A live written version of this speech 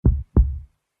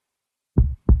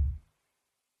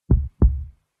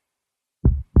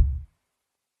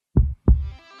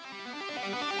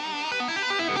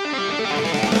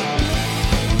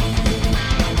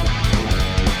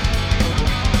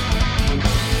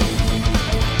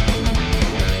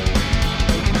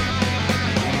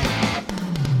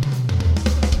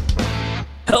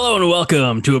and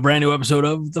welcome to a brand new episode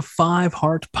of the Five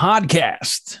Heart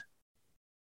Podcast.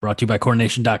 Brought to you by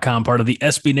CornNation.com, part of the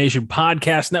SB Nation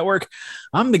Podcast Network.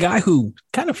 I'm the guy who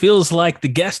kind of feels like the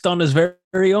guest on his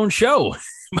very own show.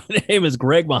 My name is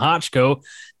Greg Mahochko,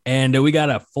 and we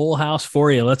got a full house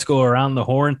for you. Let's go around the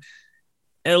horn.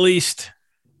 At least,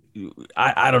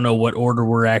 I don't know what order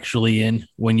we're actually in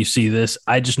when you see this.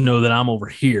 I just know that I'm over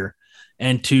here.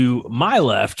 And to my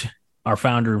left, our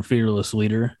founder and fearless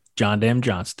leader, John Dam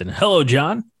Johnston. Hello,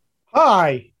 John.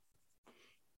 Hi.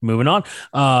 Moving on.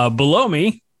 Below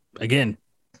me, again,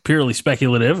 purely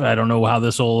speculative, I don't know how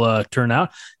this will turn out,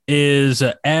 is,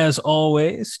 as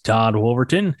always, Todd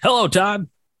Wolverton. Hello, Todd.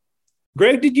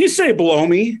 Greg, did you say below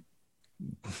me?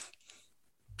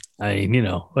 I mean, you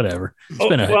know, whatever. It's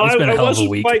been a hell of a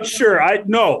week. I wasn't quite sure.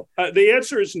 No. The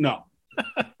answer is no.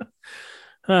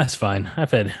 That's fine.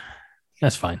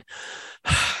 That's fine.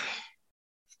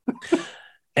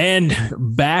 And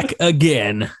back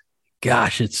again.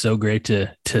 Gosh, it's so great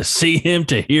to see him,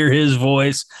 to hear his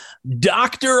voice.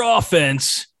 Dr.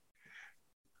 Offense,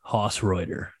 Hoss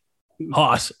Reuter.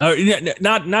 Hoss,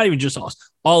 not even just Hoss,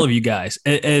 all of you guys.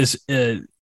 As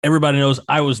everybody knows,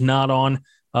 I was not on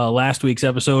last week's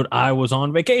episode. I was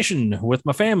on vacation with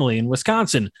my family in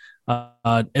Wisconsin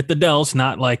at the Dells,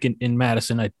 not like in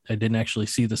Madison. I didn't actually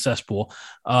see the cesspool,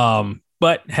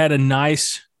 but had a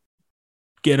nice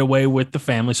getaway with the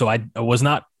family. So I was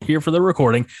not here for the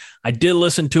recording. I did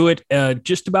listen to it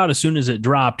just about as soon as it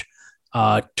dropped.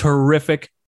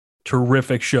 Terrific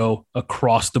show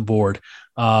across the board.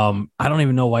 I don't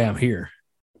even know why I'm here.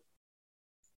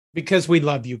 Because we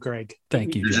love you, Greg.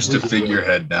 Thank you. You're just a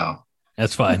figurehead now.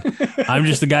 That's fine. I'm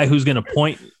just the guy who's going to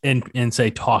point and say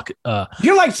talk.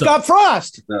 You're like Scott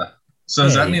Frost. So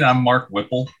does that mean I'm Mark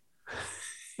Whipple?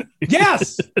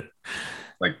 Yes.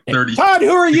 Like 30 Todd, who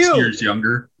are you? years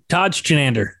younger. Todd's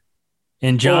Chenander.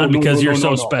 And John, because you're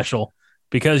so special.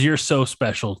 Because you're so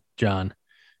special, John.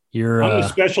 I'm a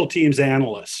special teams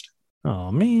analyst.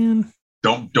 Oh, man.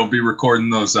 Don't be recording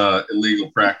those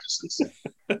illegal practices.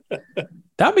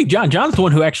 That'd be John. John's the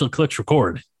one who actually clicks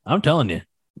record. I'm telling you.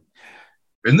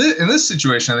 In this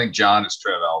situation, I think John is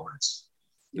Trev Alberts.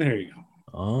 There you go.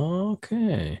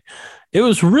 Okay. It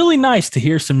was really nice to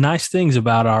hear some nice things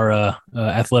about our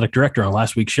athletic director on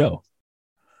last week's show.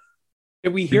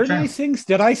 Did we hear nice things?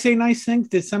 Did I say nice things?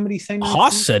 Did somebody say nice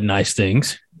Hoss things? said nice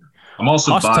things. I'm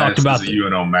also Hoss biased talked about as a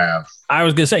UNO Mav. I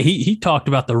was going to say, he talked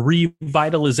about the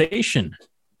revitalization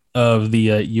of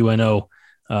the UNO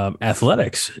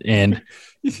athletics. And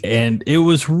it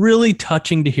was really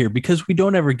touching to hear because we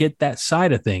don't ever get that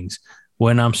side of things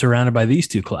when I'm surrounded by these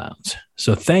two clowns.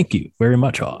 So thank you very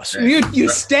much, Hoss. You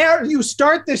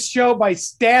start this show by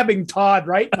stabbing Todd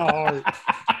right in the heart.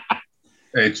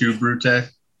 Hey, too, Brute.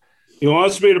 He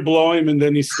wants me to blow him, and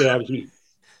then he stabs me.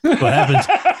 What happens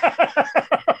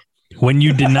when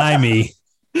you deny me,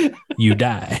 you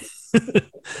die.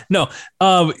 No.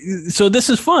 So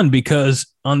this is fun because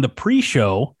on the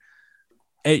pre-show,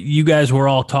 you guys were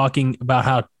all talking about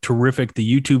how terrific the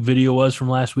YouTube video was from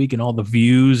last week and all the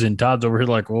views. And Todd's over here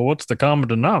like, well, what's the common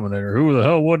denominator? Who the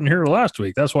hell wasn't here last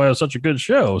week? That's why it was such a good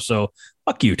show. So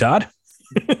fuck you, Todd.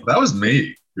 That was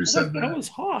me who said that. That was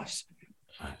Hoss.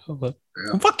 Well,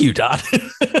 fuck you, Todd.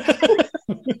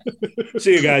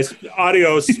 See you guys.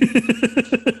 Adios.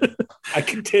 I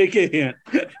can take a hint.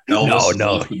 No.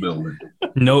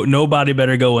 Nobody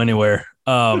better go anywhere.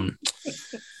 Good.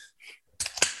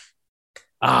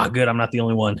 I'm not the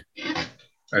only one.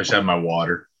 I just have my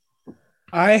water.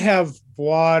 I have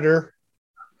water.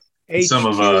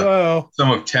 H2O.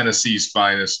 Some of Tennessee's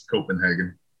finest,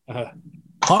 Copenhagen.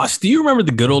 Hoss, do you remember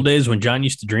the good old days when John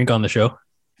used to drink on the show?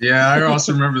 Yeah, I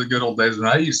also remember the good old days when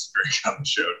I used to drink on the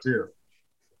show, too.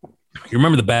 You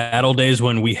remember the bad old days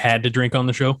when we had to drink on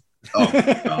the show? Oh,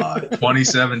 God.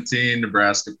 2017,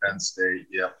 Nebraska, Penn State.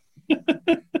 Yep.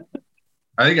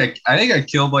 I think I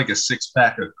killed like a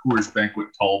 6-pack of Coors Banquet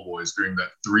Tall Boys during that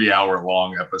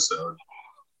 3-hour-long episode.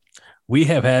 We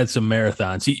have had some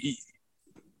marathons.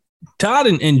 Todd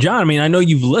and John, I mean, I know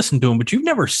you've listened to them, but you've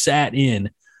never sat in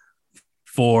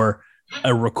for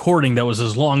a recording that was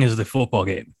as long as the football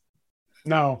game.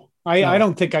 No, I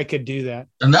don't think I could do that.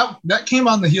 And that came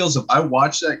on the heels of I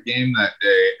watched that game that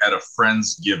day at a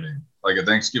Friendsgiving, like a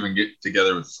Thanksgiving get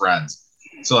together with friends.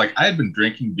 So like I had been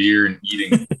drinking beer and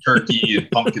eating turkey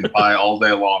and pumpkin pie all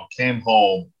day long, came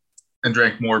home and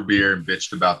drank more beer and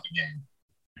bitched about the game.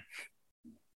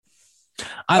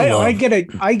 I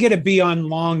get to be on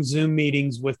long Zoom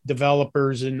meetings with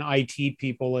developers and IT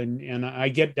people, and I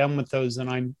get done with those,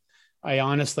 and I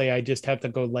honestly just have to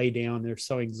go lay down. They're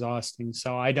so exhausting.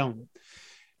 So I don't.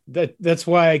 That's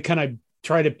why I kind of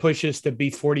try to push us to be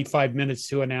 45 minutes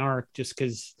to an hour just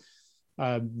because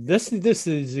this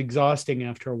is exhausting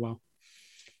after a while.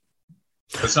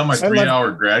 That's how my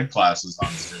 3-hour grad classes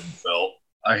on Zoom felt.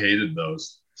 I hated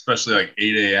those, especially like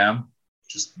 8 a.m.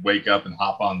 Just wake up and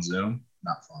hop on Zoom.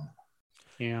 Not fun.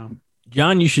 Yeah.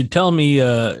 John, you should tell me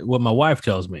what my wife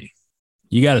tells me.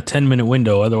 You got a 10-minute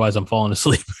window, otherwise I'm falling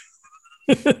asleep.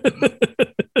 3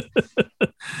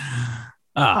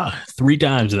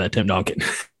 times in that Tim Duncan.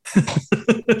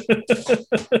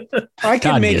 I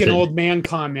can make an old man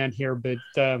comment here, but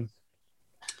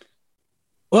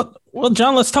well,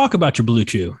 John, let's talk about your Blue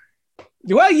Chew.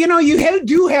 Well, you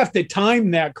do have to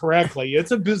time that correctly.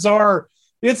 It's a bizarre.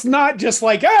 It's not just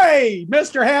like, hey,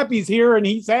 Mr. Happy's here and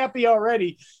he's happy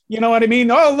already. You know what I mean?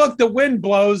 Oh, look, the wind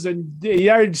blows and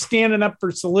you're standing up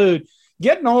for salute.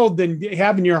 Getting old and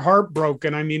having your heart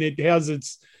broken. I mean, it has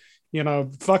its,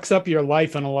 fucks up your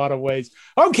life in a lot of ways.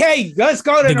 Okay, let's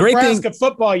go to Nebraska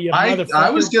football, you motherfucker.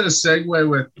 I was going to segue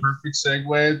with perfect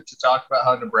segue to talk about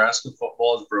how Nebraska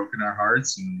football has broken our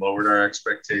hearts and lowered our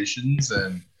expectations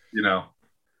and,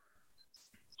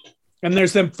 And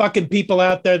there's some fucking people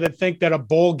out there that think that a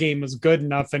bowl game is good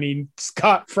enough and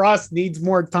Scott Frost needs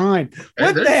more time.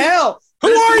 What the hell? Who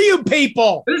are you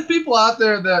people? There's people out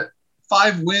there that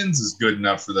 5 wins is good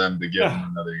enough for them to give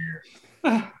them another year.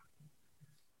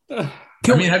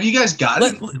 Have you guys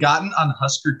gotten on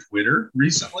Husker Twitter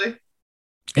recently?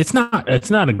 It's not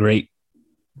a great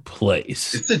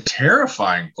place. It's a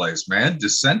terrifying place, man.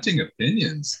 Dissenting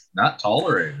opinions not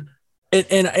tolerated.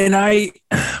 And I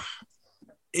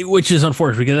which is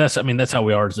unfortunate because that's how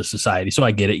we are as a society. So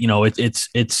I get it.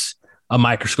 It's a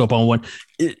microscope on one.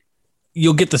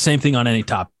 You'll get the same thing on any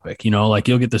topic, like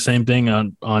you'll get the same thing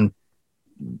on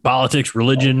politics,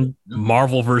 religion,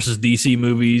 Marvel versus DC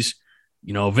movies,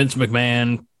 Vince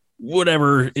McMahon,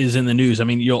 whatever is in the news. I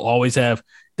mean, you'll always have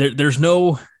there's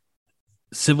no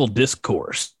civil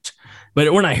discourse,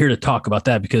 but we're not here to talk about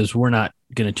that because we're not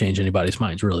going to change anybody's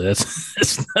minds. Really.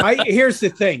 Here's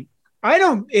the thing.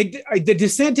 The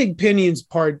dissenting opinions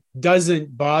part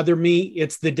doesn't bother me.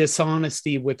 It's the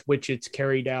dishonesty with which it's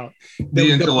carried out.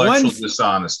 The intellectual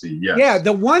dishonesty. Yes. Yeah.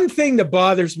 The one thing that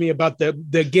bothers me about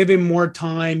the give him more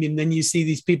time. And then you see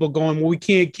these people going, well, we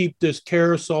can't keep this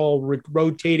carousel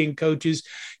rotating coaches.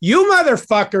 You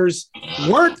motherfuckers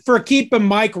weren't for keeping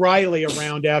Mike Riley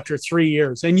around after 3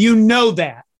 years. And you know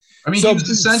that. I mean, he was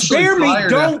essentially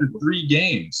fired after 3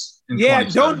 games. Yeah,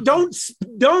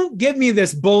 don't give me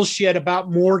this bullshit about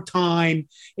more time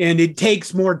and it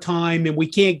takes more time and we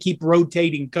can't keep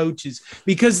rotating coaches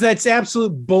because that's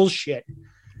absolute bullshit.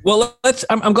 Well,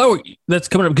 I'm glad that's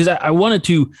coming up because I wanted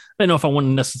to. I don't know if I want to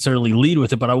necessarily lead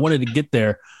with it, but I wanted to get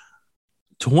there.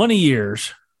 20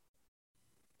 years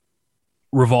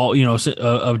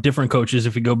of different coaches.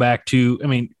 If you go back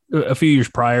to, a few years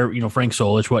prior, Frank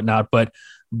Solich, whatnot, but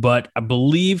I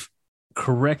believe.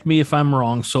 Correct me if I'm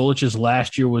wrong. Solich's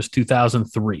last year was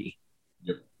 2003.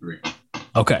 Yep, 3.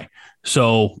 Okay,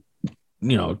 so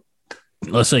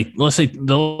let's say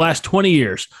the last 20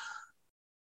 years,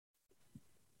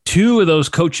 2 of those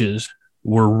coaches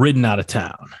were ridden out of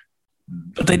town,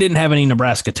 but they didn't have any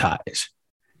Nebraska ties,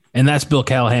 and that's Bill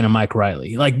Callahan and Mike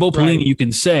Riley. Like Bo Pelini, you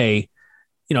can say,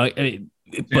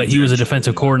 but he was a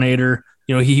defensive coordinator.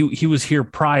 He was here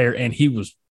prior, and he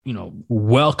was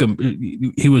welcome.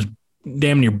 He was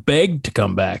damn near begged to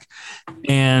come back,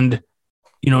 and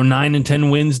 9 and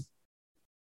 10 wins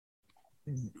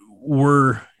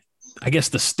were, I guess,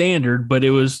 the standard, but it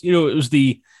was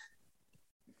the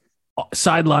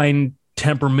sideline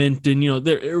temperament, and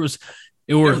it was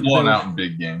blown out in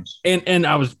big games, and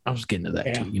I was getting to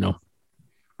that too.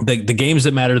 The games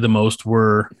that mattered the most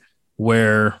were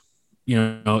where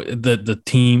the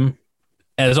team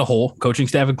as a whole, coaching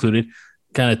staff included,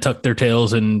 kind of tucked their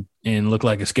tails and looked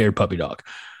like a scared puppy dog.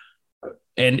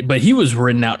 But he was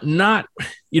ridden out. Not,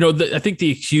 I think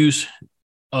the excuse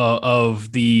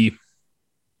of the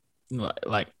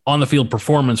on the field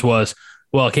performance was,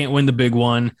 well, I can't win the big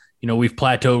one. We've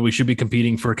plateaued. We should be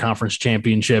competing for conference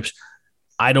championships.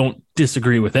 I don't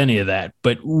disagree with any of that,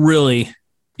 but really,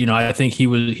 I think he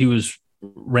was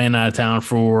ran out of town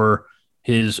for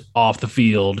his off the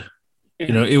field.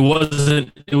 It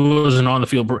wasn't on the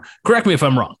field. Correct me if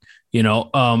I'm wrong,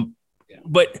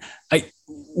 but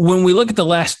when we look at the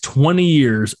last 20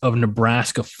 years of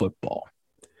Nebraska football,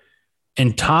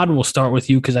 and Todd, we'll start with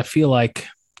you because I feel like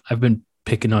I've been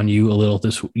picking on you a little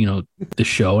this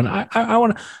show, and I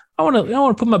want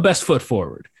to put my best foot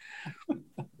forward.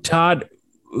 Todd,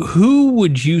 who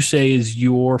would you say is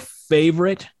your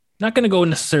favorite? Not going to go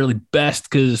necessarily best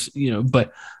because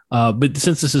but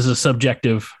since this is a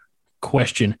subjective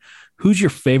question, who's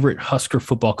your favorite Husker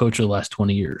football coach of the last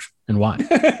 20 years and why?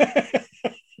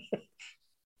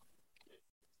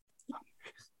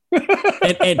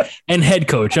 and head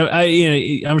coach.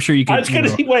 I'm sure you can. I was going to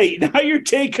say, wait, now you're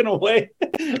taking away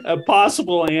a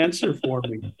possible answer for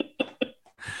me.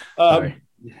 Sorry.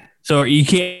 So you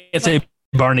can't say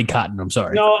Barney Cotton. I'm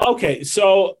sorry. No. Okay.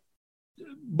 So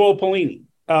Bo Pelini,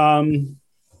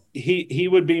 he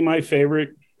would be my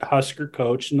favorite Husker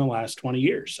coach in the last 20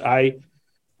 years. I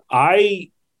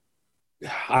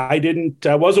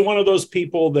wasn't one of those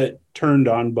people that turned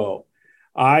on Bo.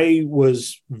 I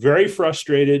was very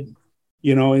frustrated,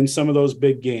 in some of those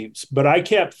big games, but I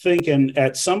kept thinking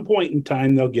at some point in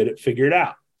time, they'll get it figured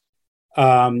out.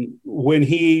 And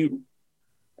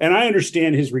I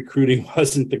understand his recruiting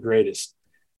wasn't the greatest.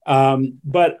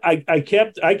 But I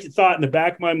thought in the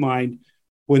back of my mind,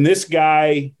 when this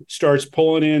guy starts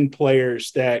pulling in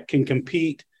players that can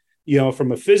compete,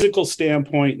 from a physical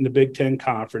standpoint in the Big Ten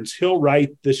Conference, he'll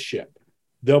right this ship.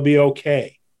 They'll be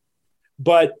okay.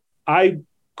 But I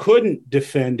couldn't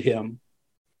defend him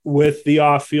with the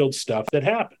off-field stuff that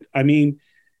happened. I mean,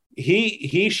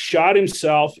 he shot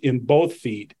himself in both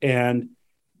feet, and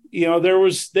they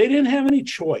didn't have any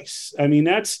choice. I mean,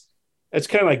 that's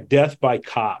kind of like death by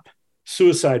cop,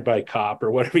 suicide by cop, or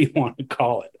whatever you want to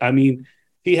call it. I mean,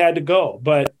 he had to go.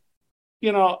 But,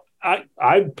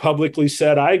 I publicly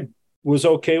said I was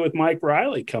okay with Mike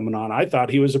Riley coming on. I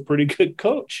thought he was a pretty good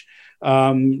coach.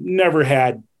 Never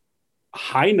had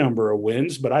high number of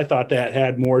wins, but I thought that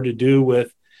had more to do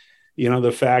with,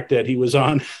 the fact that he was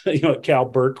on, at Cal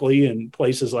Berkeley and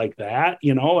places like that,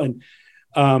 and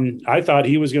I thought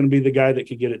he was going to be the guy that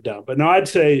could get it done. But no, I'd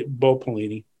say Bo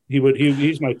Pelini.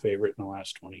 He's my favorite in the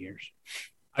last 20 years.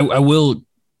 I will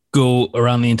go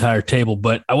around the entire table,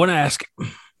 but I want to ask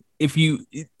if you,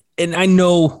 and I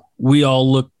know we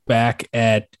all look back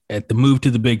at the move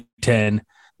to the Big Ten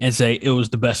and say it was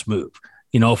the best move,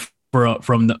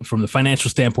 from the financial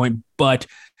standpoint. But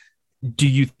do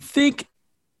you think,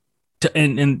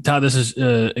 and Todd, this is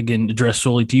again addressed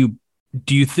solely to you,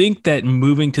 do you think that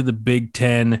moving to the Big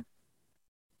Ten,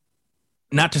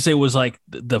 not to say it was like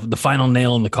the final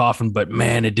nail in the coffin, but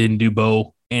man, it didn't do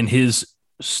Bo and his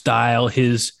style,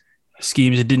 his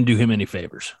schemes, it didn't do him any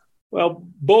favors? Well,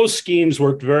 Bo's schemes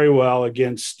worked very well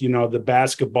against, the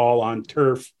basketball on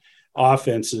turf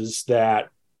offenses that,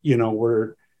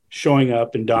 were showing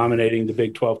up and dominating the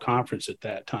Big 12 conference at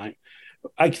that time.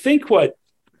 I think what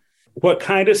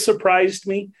kind of surprised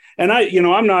me, and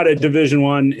I'm not a Division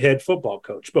I head football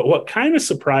coach, but what kind of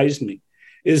surprised me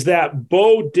is that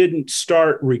Bo didn't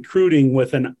start recruiting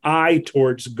with an eye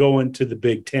towards going to the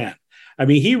Big Ten. I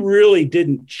mean, he really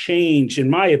didn't change, in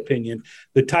my opinion,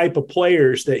 the type of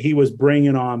players that he was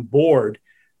bringing on board,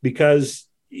 because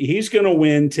he's going to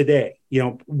win today,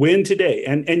 win today.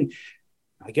 And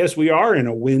I guess we are in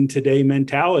a win today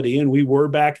mentality, and we were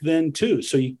back then too.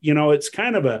 So, it's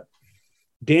kind of a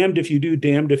damned if you do,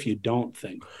 damned if you don't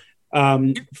thing.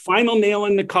 Final nail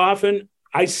in the coffin,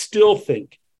 I still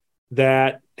think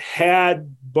that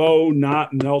had Bo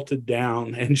not melted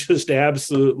down and just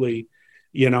absolutely,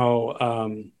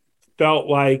 felt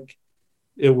like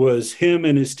it was him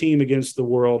and his team against the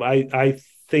world, I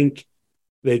think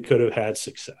they could have had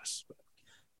success.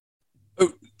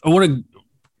 I want to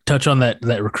touch on that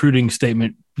recruiting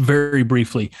statement very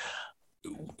briefly.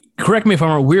 Correct me if I'm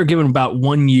wrong. We're given about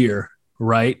 1 year,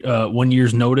 right? 1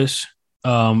 year's notice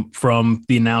from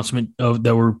the announcement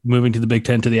that we're moving to the Big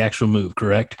Ten to the actual move,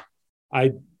 correct?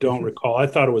 I don't recall. I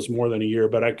thought it was more than a year,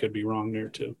 but I could be wrong there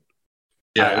too.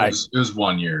 Yeah, it was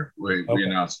 1 year. We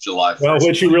announced July 1st. Well,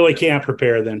 which you really can't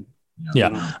prepare then.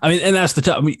 Yeah. I mean, and that's the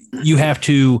tough. I mean, you have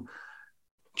to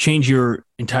change your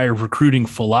entire recruiting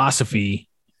philosophy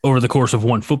over the course of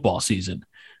one football season.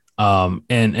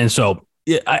 And so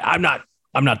I'm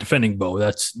not defending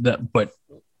Bo. But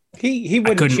he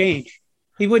wouldn't change.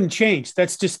 He wouldn't change.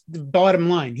 That's just the bottom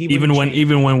line. Even when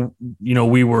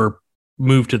we were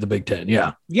moved to the Big Ten.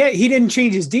 Yeah. Yeah. He didn't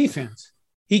change his defense.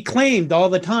 He claimed all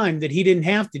the time that he didn't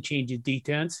have to change his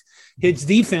defense. His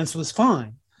defense was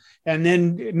fine. And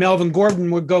then Melvin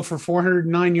Gordon would go for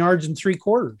 409 yards in 3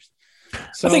 quarters.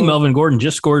 So, I think Melvin Gordon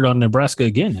just scored on Nebraska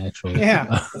again, actually.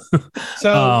 Yeah.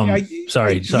 So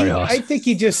sorry, Hoss. I think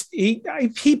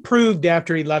he proved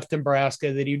after he left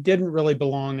Nebraska that he didn't really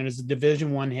belong as a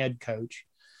Division I head coach.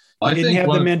 He didn't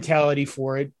have the mentality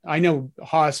for it. I know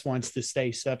Hoss wants to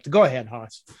stay up. Go ahead,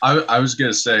 Hoss. I was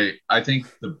going to say, I think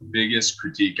the biggest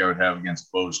critique I would have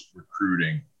against Bo's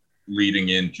recruiting leading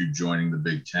into joining the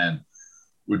Big Ten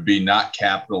would be not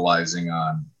capitalizing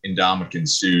on Ndamukong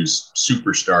Suh's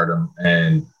superstardom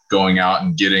and going out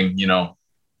and getting,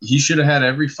 he should have had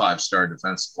every 5-star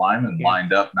defensive lineman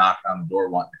lined up, knocking on the door,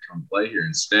 wanting to come play here.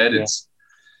 Instead, it's,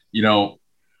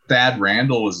 Thad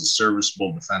Randall was a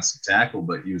serviceable defensive tackle,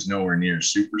 but he was nowhere near a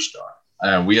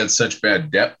superstar. We had such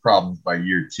bad depth problems by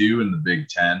year 2 in the Big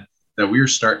Ten that we were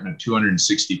starting a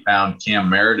 260-pound Cam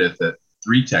Meredith at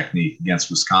 3 technique against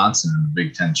Wisconsin in the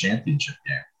Big Ten championship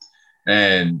game.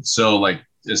 And so, like,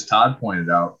 as Todd pointed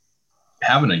out,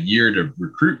 having a year to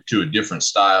recruit to a different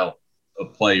style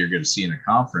of play you're going to see in a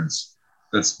conference,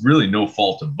 that's really no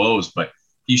fault of Bo's, but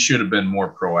he should have been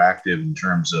more proactive in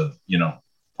terms of,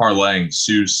 parlaying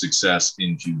Sue's success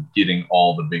into getting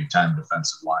all the big-time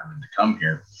defensive linemen to come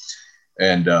here.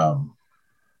 And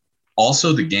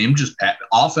also the game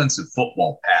offensive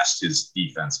football passed his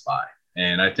defense by.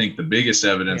 And I think the biggest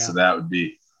evidence of that would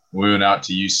be we went out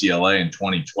to UCLA in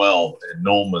 2012 and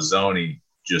Noel Mazzoni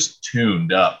just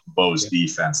tuned up Bo's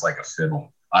defense like a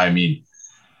fiddle. I mean,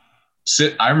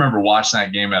 I remember watching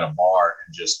that game at a bar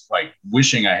and just like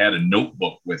wishing I had a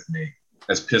notebook with me,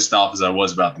 as pissed off as I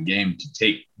was about the game, to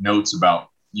take notes about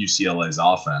UCLA's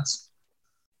offense.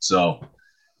 So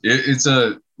it's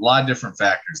a lot of different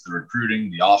factors: the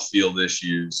recruiting, the off-field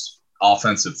issues,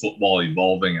 offensive football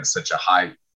evolving at such a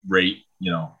high rate,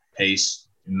 pace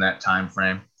in that time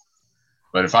frame.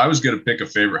 But if I was going to pick a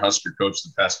favorite Husker coach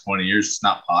the past 20 years, it's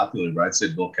not popular, but I'd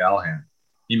say Bill Callahan.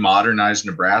 He modernized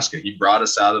Nebraska. He brought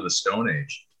us out of the Stone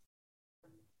Age.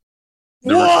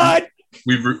 What?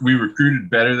 We recruited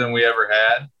better than we ever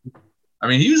had. I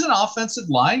mean, he was an offensive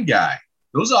line guy.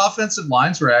 Those offensive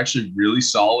lines were actually really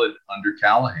solid under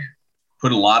Callahan.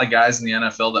 Put a lot of guys in the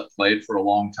NFL that played for a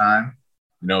long time.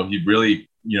 He really,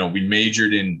 we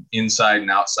majored in inside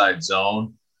and outside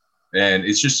zone. And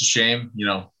it's just a shame,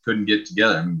 couldn't get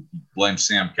together. I mean, you can blame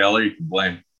Sam Keller. You can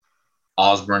blame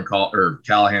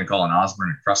Callahan calling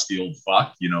Osborne a crusty old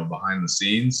fuck, behind the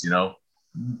scenes,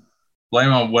 blame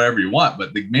him on whatever you want.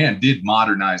 But the man did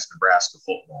modernize Nebraska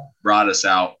football, brought us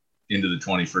out into the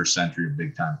 21st century of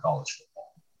big time college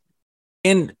football.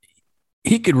 And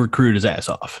he could recruit his ass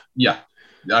off. Yeah.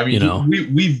 I mean,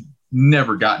 we've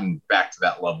never gotten back to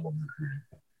that level of recruiting.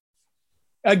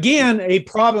 Again, a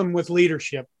problem with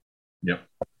leadership. Yep.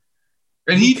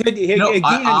 And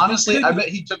honestly, I bet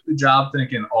he took the job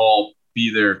thinking, I'll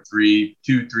be there 3,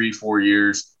 4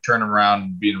 years, turn him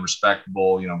around, being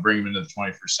respectable, bring him into the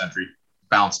 21st century,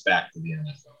 bounce back to the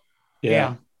NFL.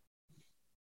 Yeah.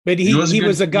 But he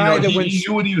was a guy that he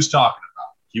knew what he was talking about.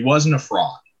 He wasn't a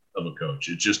fraud of a coach.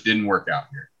 It just didn't work out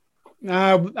here.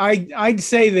 I'd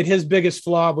say that his biggest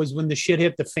flaw was when the shit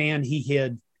hit the fan, he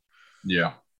hid.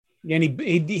 Yeah. And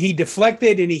he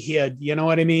deflected and he hid. You know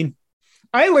what I mean?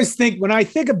 I always think, when I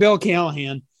think of Bill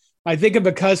Callahan, I think of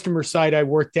a customer site I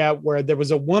worked at where there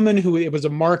was a woman it was a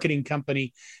marketing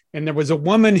company, and there was a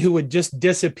woman who would just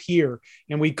disappear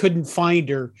and we couldn't find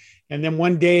her. And then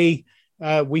one day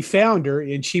we found her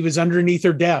and she was underneath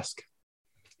her desk,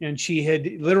 and she had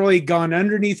literally gone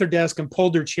underneath her desk and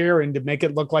pulled her chair in to make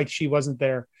it look like she wasn't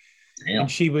there. Damn.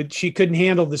 And she couldn't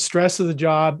handle the stress of the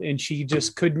job, and she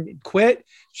just couldn't quit.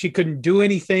 She couldn't do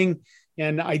anything.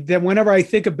 And then whenever I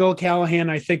think of Bill Callahan,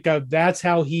 I think of that's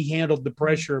how he handled the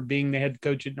pressure of being the head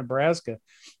coach at Nebraska.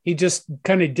 He just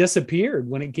kind of disappeared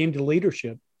when it came to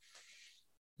leadership.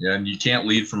 Yeah, and you can't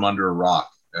lead from under a rock,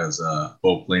 as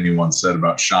Bo Pelini once said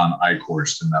about Sean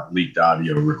Eichhorst in that leaked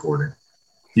audio recording.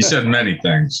 He said many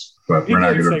things, but we're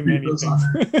not going to repeat those on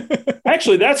there.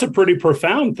 Actually, that's a pretty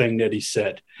profound thing that he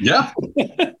said. Yeah.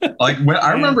 Like, when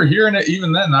I remember hearing it,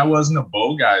 even then, I wasn't a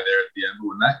Bo guy there at the end, but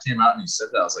when that came out and he said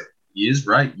that, I was like, he is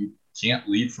right. You can't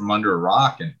lead from under a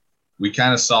rock. And we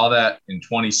kind of saw that in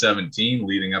 2017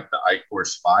 leading up to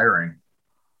Eichhorst's firing.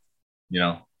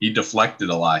 He deflected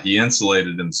a lot. He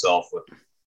insulated himself with,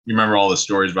 you remember all the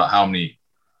stories about how many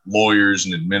lawyers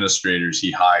and administrators he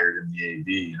hired in the AD,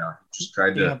 he just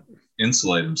tried to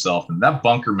insulate himself. And that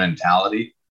bunker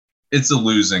mentality, it's a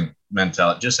losing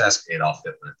mentality. Just ask Adolf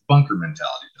Hitler. Bunker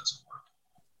mentality doesn't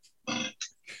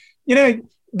work.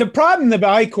 The problem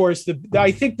about Eichhorst,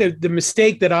 I think the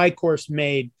mistake that Eichhorst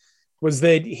made was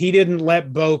that he didn't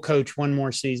let Bo coach one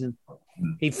more season.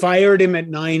 He fired him at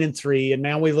 9-3, and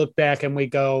now we look back and we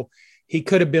go, he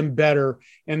could have been better.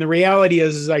 And the reality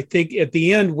is I think at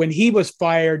the end, when he was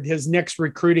fired, his next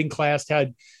recruiting class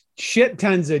had shit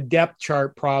tons of depth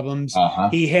chart problems.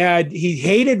 He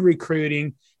hated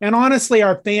recruiting. And honestly,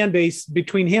 our fan base,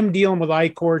 between him dealing with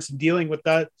Eichhorst and dealing with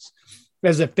us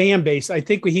as a fan base, I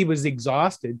think he was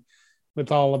exhausted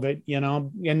with all of it,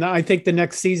 and I think the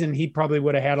next season he probably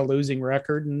would have had a losing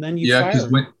record. And then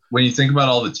because when you think about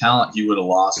all the talent he would have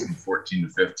lost from 14 to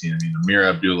 15, I mean, Amir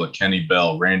Abdullah, Kenny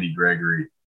Bell, Randy Gregory,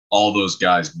 all those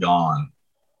guys gone.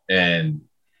 And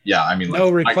Yeah, I mean, like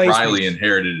No Mike replacements. Riley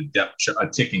inherited a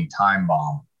ticking time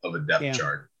bomb of a depth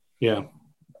chart. Yeah.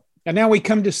 And now we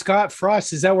come to Scott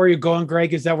Frost. Is that where you're going,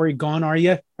 Greg? Is that where you're going? Are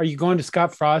you going to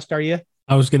Scott Frost? Are you?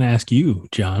 I was going to ask you,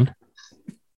 John.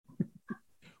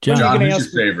 John, John, gonna who's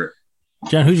ask your favorite?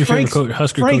 John, who's your Frank- favorite coach,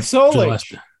 Husker Frank coach? for the Solich.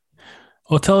 last-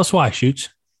 Well, tell us why, Shoots.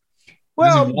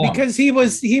 Well, Who's he won? because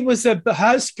he was a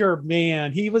Husker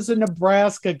man. He was a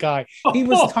Nebraska guy. He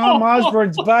was Tom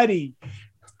Osborne's buddy.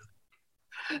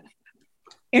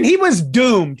 And he was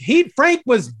doomed. Frank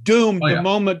was doomed Oh, yeah. the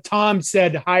moment Tom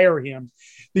said hire him.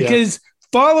 Because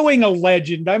following a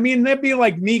legend, I mean, that'd be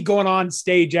like me going on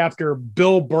stage after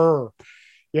Bill Burr.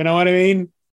 You know what I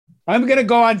mean? I'm going to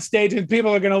go on stage and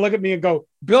people are going to look at me and go,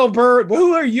 Bill Burr,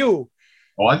 who are you?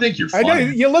 Oh, I think you're I know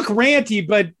funny. you look ranty,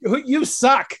 but you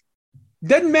suck.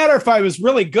 Doesn't matter if I was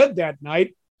really good that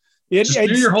night. Just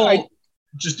do your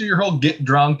whole get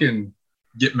drunk and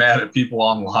get mad at people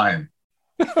online.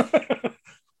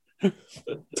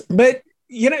 But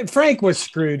Frank was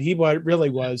screwed. He really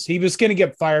was. He was going to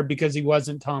get fired because he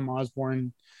wasn't Tom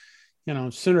Osborne.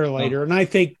 Sooner or later, and I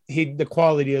think the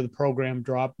quality of the program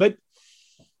dropped. But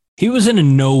He was in a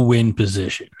no-win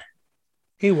position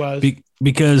he was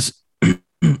because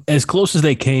as close as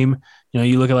they came,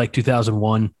 you look at like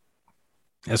 2001,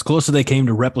 as close as they came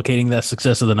to replicating that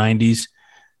success of the 90s,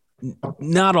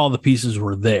 not all the pieces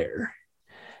were there.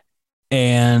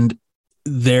 And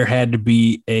there had to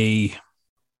be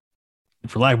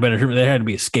for lack of better term, there had to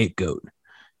be a scapegoat.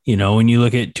 When you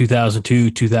look at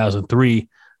 2002, 2003,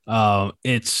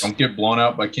 it's... Don't get blown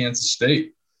out by Kansas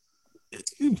State.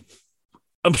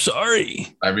 I'm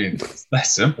sorry. I mean,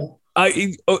 that's simple.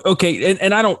 Okay,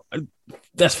 and I don't...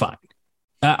 That's fine.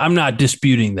 I'm not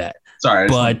disputing that. Sorry, I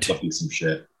just But- want to flip you some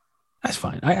shit. That's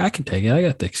fine. I can take it. I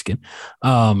got thick skin.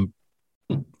 How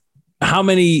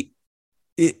many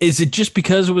is it just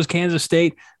because it was Kansas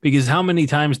State? Because how many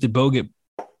times did Bo get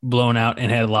blown out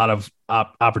and had a lot of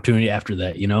opportunity after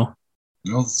that?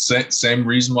 Same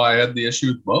reason why I had the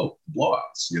issue with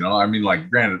blowouts. I mean, like,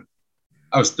 granted,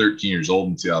 I was 13 years old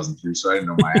in 2003, so I didn't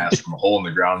know my ass from a hole in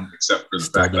the ground, except for the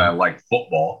fact that I liked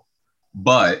football.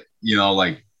 But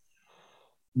like,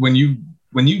 when you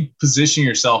position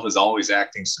yourself as always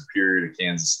acting superior to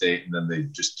Kansas State, and then they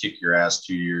just kick your ass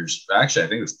 2 years. Actually, I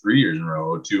think it was 3 years in a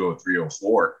row, 02, 03,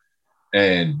 04.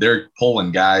 And they're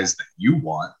pulling guys that you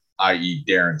want, i.e.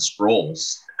 Darren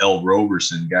Sproles, L.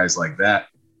 Roberson, guys like that.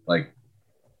 Like,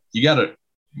 you got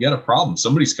a problem.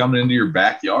 Somebody's coming into your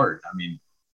backyard. I mean,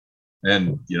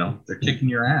 and, they're kicking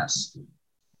your ass.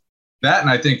 That, and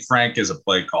I think Frank as a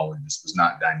play caller just was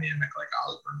not dynamic like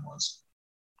Osborne was.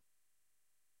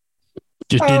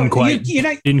 Just didn't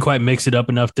quite mix it up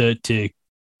enough to keep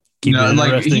it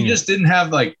interesting. He just didn't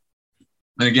have and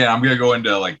again, I'm gonna go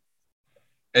into like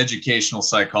educational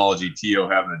psychology. T.O.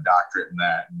 having a doctorate in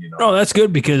that. No, that's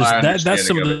good because my that's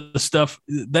some of understanding the stuff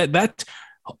that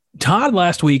Todd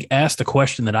last week asked a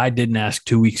question that I didn't ask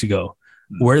 2 weeks ago.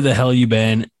 Where the hell you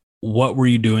been? What were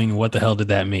you doing? What the hell did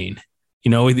that mean?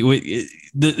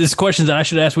 This question that I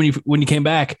should ask when you came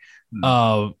back.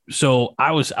 So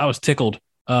I was tickled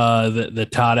that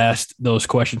Todd asked those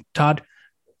questions. Todd,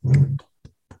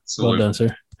 well done,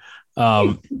 sir.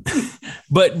 But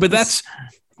that's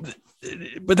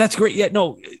great. Yeah,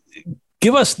 no,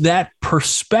 give us that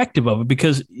perspective of it,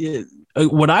 because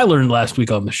what I learned last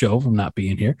week on the show from not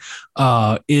being here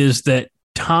is that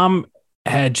Tom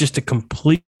had just a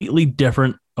completely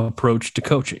different approach to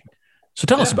coaching. So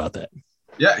tell us about that.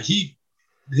 Yeah,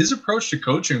 his approach to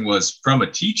coaching was, from a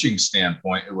teaching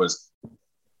standpoint, it was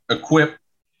equip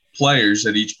players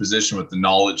at each position with the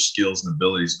knowledge, skills, and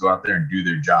abilities to go out there and do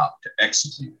their job, to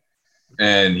execute.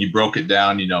 And he broke it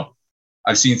down.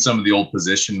 I've seen some of the old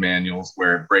position manuals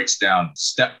where it breaks down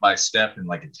step by step in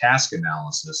like a task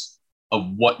analysis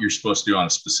of what you're supposed to do on a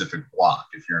specific block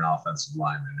if you're an offensive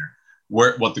lineman,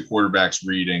 or what the quarterback's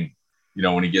reading,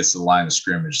 when he gets to the line of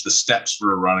scrimmage, the steps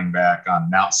for a running back on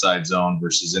an outside zone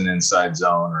versus an inside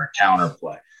zone or a counter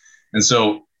play. And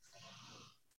so,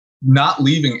 not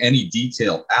leaving any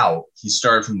detail out, he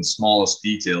started from the smallest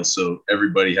details so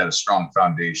everybody had a strong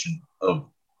foundation of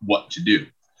what to do.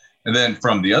 And then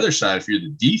from the other side, if you're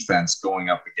the defense going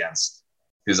up against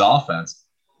his offense,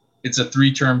 it's a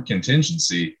 3-term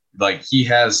contingency. Like, he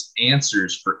has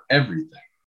answers for everything.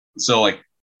 So, like,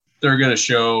 they're going to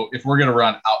show, if we're going to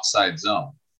run outside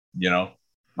zone,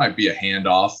 might be a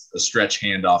handoff, a stretch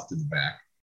handoff to the back.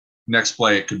 Next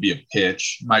play, it could be a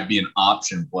pitch, might be an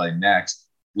option play next.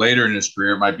 Later in his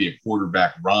career, it might be a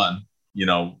quarterback run,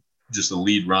 just a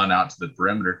lead run out to the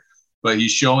perimeter. But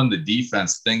he's showing the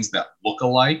defense things that look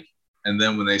alike And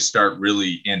then when they start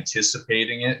really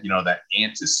anticipating it, that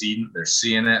antecedent, they're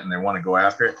seeing it and they want to go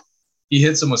after it. He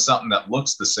hits them with something that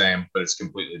looks the same, but it's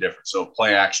completely different. So a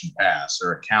play action pass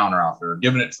or a counter offer, or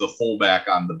giving it to the fullback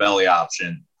on the belly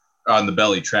option, on the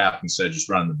belly trap instead of just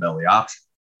running the belly option.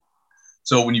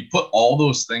 So when you put all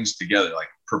those things together, like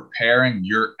preparing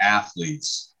your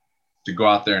athletes to go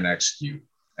out there and execute,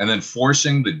 and then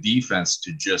forcing the defense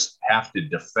to just have to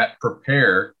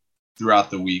prepare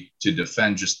throughout the week to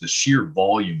defend just the sheer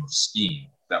volume of scheme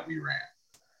that we ran.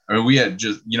 I mean, we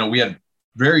had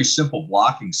very simple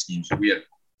blocking schemes. We had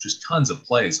just tons of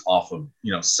plays off of,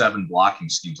 7 blocking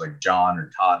schemes like John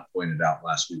or Todd pointed out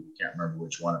last week. I can't remember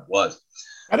which one it was.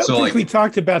 I don't think we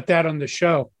talked about that on the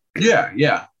show.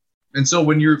 Yeah. And so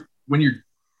when you're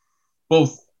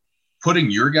both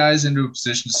putting your guys into a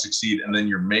position to succeed, and then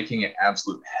you're making it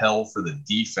absolute hell for the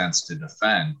defense to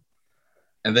defend,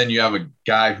 and then you have a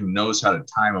guy who knows how to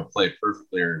time a play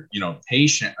perfectly, or,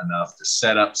 patient enough to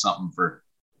set up something for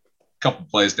a couple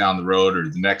plays down the road or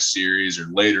the next series or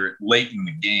late in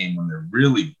the game when they're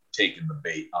really taking the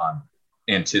bait on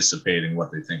anticipating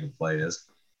what they think a play is,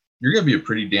 you're going to be a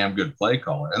pretty damn good play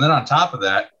caller. And then on top of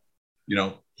that,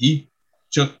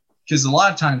 because a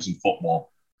lot of times in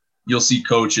football, you'll see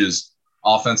coaches,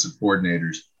 offensive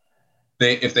coordinators,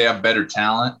 if they have better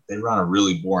talent, they run a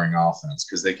really boring offense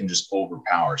because they can just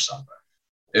overpower somebody.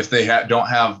 If they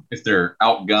if they're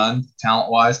outgunned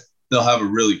talent-wise, they'll have a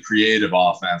really creative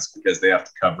offense because they have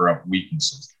to cover up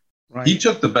weaknesses. Right. He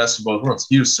took the best of both worlds.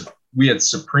 We had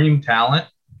supreme talent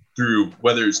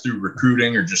whether it's through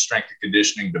recruiting or just strength and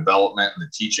conditioning, development, and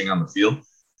the teaching on the field,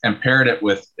 and paired it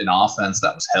with an offense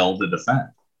that was held to defend.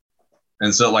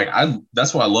 And so,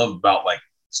 that's what I love about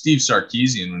Steve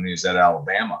Sarkisian when he was at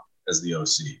Alabama as the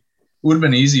OC. It would have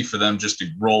been easy for them just to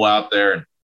roll out there and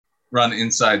run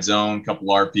inside zone, couple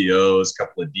RPOs,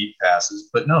 couple of deep passes.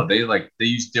 But no, they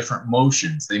used different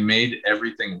motions. They made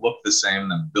everything look the same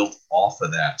and then built off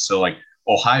of that. So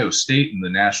Ohio State in the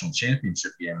national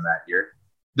championship game that year,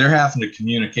 they're having to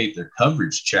communicate their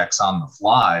coverage checks on the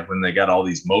fly when they got all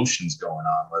these motions going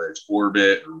on, whether it's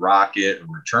orbit or rocket or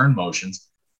return motions.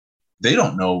 They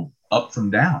don't know up from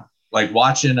down. Like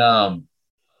watching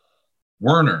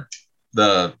Werner,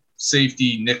 the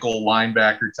safety nickel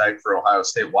linebacker type for Ohio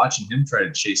State, watching him try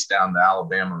to chase down the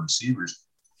Alabama receivers.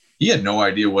 He had no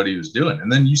idea what he was doing. And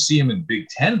then you see him in Big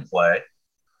Ten play,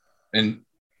 and,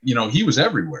 he was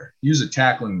everywhere. He was a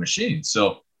tackling machine.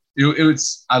 So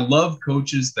I love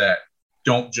coaches that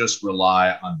don't just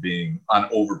rely on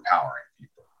overpowering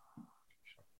people.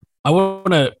 I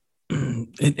want to,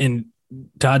 and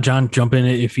Todd, John, jump in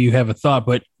if you have a thought,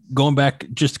 but going back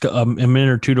just a minute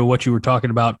or two to what you were talking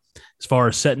about as far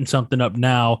as setting something up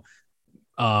now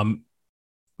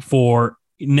for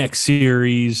next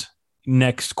series,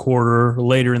 next quarter,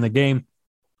 later in the game.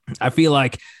 I feel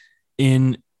like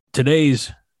in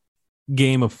today's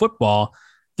game of football,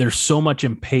 there's so much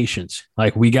impatience.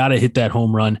 Like, we got to hit that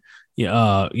home run.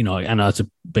 I know it's a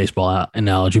baseball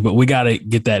analogy, but we got to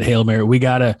get that Hail Mary. We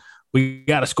got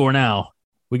to score now.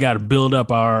 We got to build up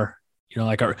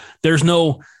there's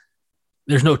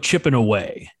no chipping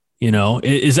away,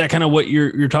 is that kind of what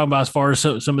you're talking about as far as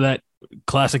some of that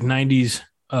classic 90s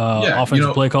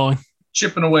offensive play calling?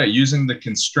 Chipping away using the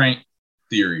constraint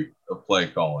theory of play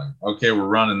calling. Okay, we're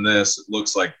running this. It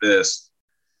looks like this.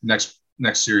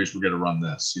 Next series, we're going to run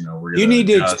this. You need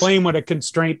to explain what a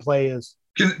constraint play is.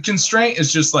 Constraint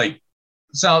is just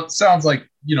sounds like,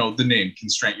 the name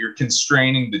constraint. You're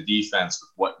constraining the defense with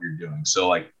what you're doing.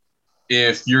 So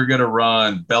if you're going to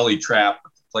run belly trap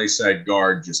with the play side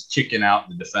guard just kicking out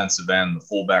the defensive end, the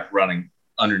fullback running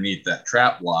underneath that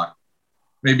trap block,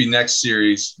 maybe next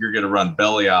series you're going to run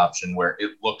belly option where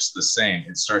it looks the same.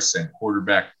 It starts saying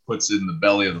quarterback puts it in the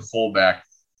belly of the fullback,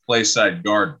 play side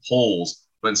guard pulls,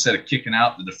 but instead of kicking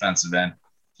out the defensive end,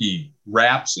 he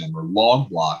wraps him or log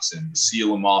blocks him to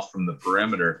seal him off from the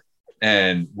perimeter.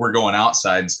 And we're going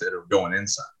outside instead of going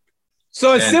inside.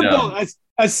 So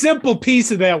a simple piece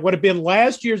of that would have been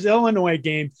last year's Illinois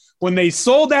game when they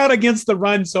sold out against the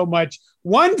run so much.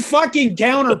 One fucking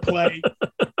counter play,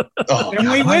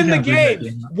 and we win the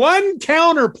game. One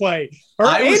counter play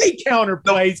any counter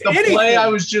plays. The play I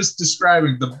was just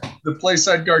describing, the play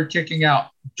side guard kicking out.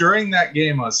 During that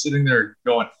game, I was sitting there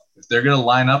going, if they're going to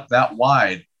line up that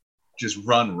wide, just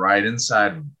run right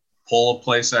inside them. Pull a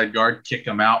play side guard, kick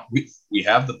them out. We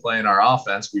have the play in our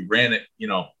offense. We ran it,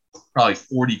 probably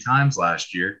 40 times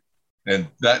last year. And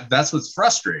that's what's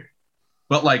frustrating.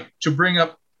 But to bring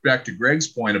up back to Greg's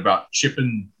point about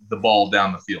chipping the ball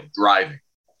down the field, driving.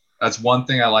 That's one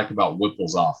thing I like about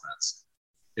Whipple's offense.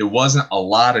 It wasn't a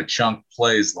lot of chunk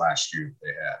plays last year they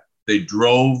had. They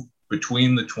drove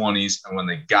between the 20s, and when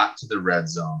they got to the red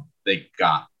zone, they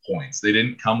got points. They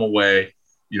didn't come away,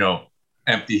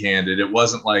 empty-handed. It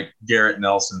wasn't like Garrett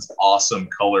Nelson's awesome,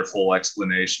 colorful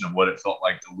explanation of what it felt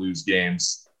like to lose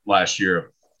games last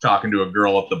year, talking to a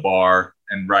girl at the bar,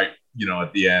 and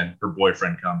at the end, her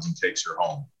boyfriend comes and takes her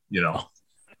home.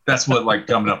 That's what like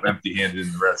coming up empty-handed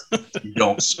in the red zone. You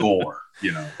don't score.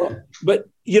 But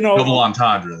double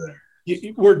entendre there.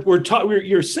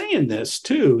 You're saying this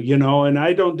too, and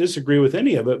I don't disagree with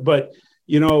any of it. But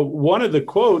one of the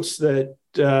quotes that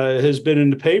has been in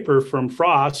the paper from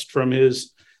Frost from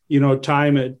his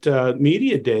time at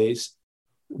media days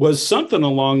was something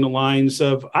along the lines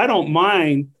of, "I don't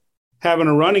mind having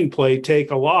a running play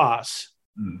take a loss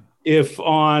if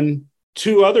on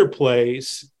 2 other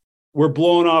plays we're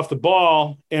blowing off the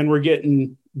ball and we're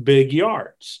getting big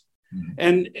yards."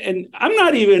 And I'm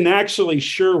not even actually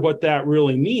sure what that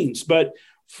really means, but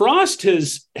Frost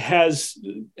has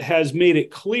made it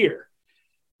clear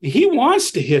he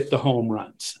wants to hit the home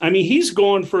runs. I mean, he's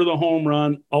going for the home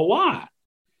run a lot.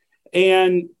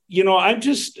 And,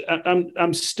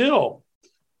 I'm still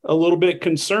a little bit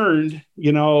concerned,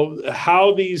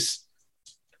 how these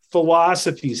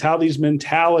philosophies, how these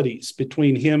mentalities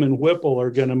between him and Whipple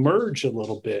are going to merge a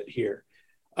little bit here.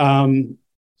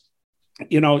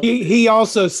 He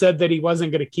also said that he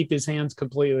wasn't going to keep his hands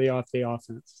completely off the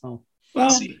offense. So,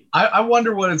 I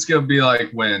wonder what it's going to be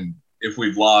like if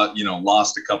we've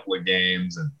lost a couple of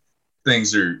games and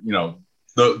things are,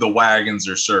 the wagons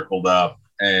are circled up,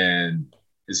 and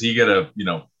is he going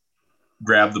to,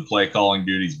 grab the play calling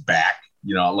duties back?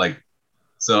 Because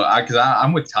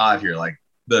I'm with Todd here. Like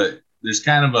there's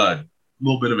kind of a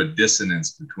little bit of a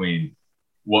dissonance between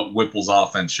what Whipple's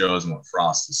offense shows and what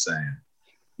Frost is saying.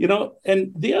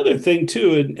 And the other thing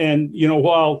too,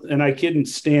 and I couldn't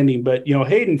stand him, but,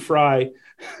 Hayden Fry,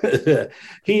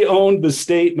 he owned the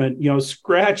statement,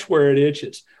 scratch where it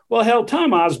itches. Well, hell,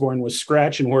 Tom Osborne was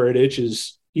scratching where it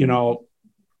itches,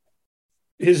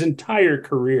 his entire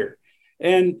career.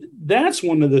 And that's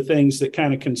one of the things that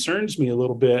kind of concerns me a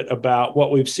little bit about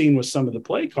what we've seen with some of the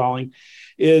play calling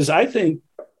is I think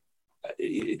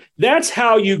that's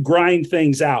how you grind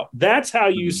things out. That's how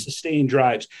you sustain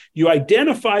drives. You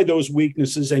identify those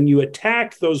weaknesses and you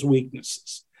attack those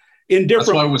weaknesses in different.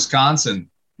 That's why Wisconsin,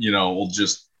 will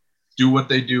just do what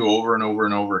they do over and over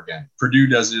and over again. Purdue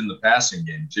does it in the passing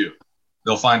game too.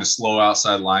 They'll find a slow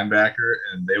outside linebacker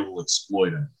and they will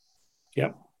exploit him.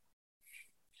 Yep.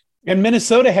 And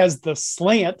Minnesota has the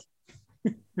slant.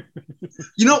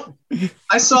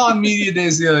 I saw on media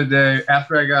days the other day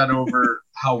after I got over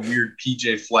how weird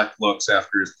PJ Fleck looks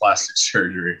after his plastic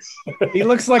surgery. He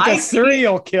looks like a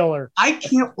serial killer. I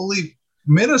can't believe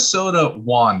Minnesota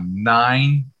won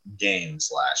 9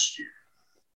 games last year.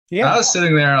 Yeah. And I was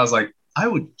sitting there and I was like, I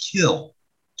would kill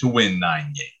to win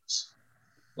 9 games.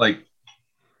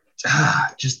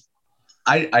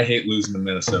 I hate losing to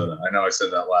Minnesota. I know I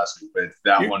said that last week, but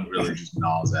that one really just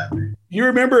gnaws at me. You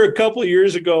remember a couple of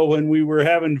years ago when we were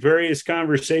having various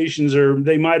conversations, or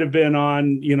they might have been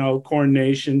on, Corn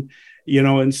Nation,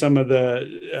 and some of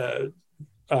the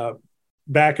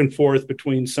back and forth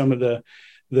between some of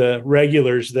the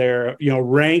regulars there,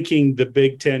 ranking the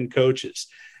Big Ten coaches.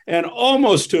 And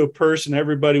almost to a person,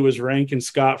 everybody was ranking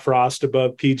Scott Frost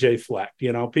above PJ Fleck.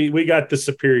 We got the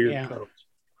superior coach.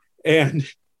 And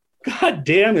God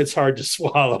damn, it's hard to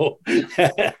swallow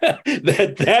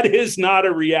that is not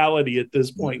a reality at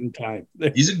this point in time.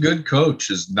 He's a good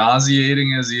coach, as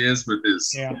nauseating as he is with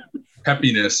his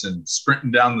peppiness and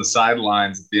sprinting down the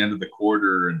sidelines at the end of the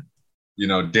quarter and,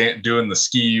 doing the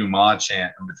ski you ma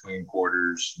chant in between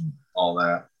quarters and all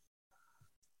that.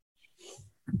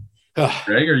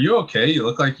 Greg, are you okay? You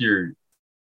look like you're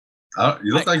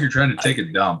trying to take a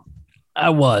dump. I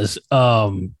was.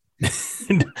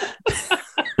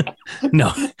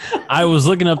 No, I was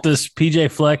looking up this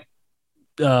PJ Fleck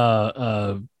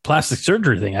plastic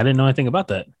surgery thing. I didn't know anything about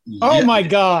that. Oh my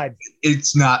God.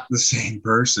 It's not the same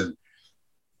person.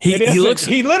 He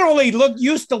literally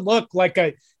used to look like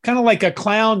a kind of like a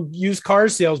clown used car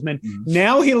salesman. Mm-hmm.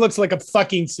 Now he looks like a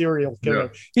fucking serial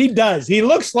killer. Yeah. He does. He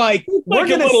looks like we're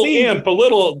going to see a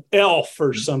little elf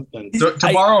or something. To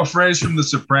borrow a phrase from The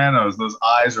Sopranos, those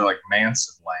eyes are like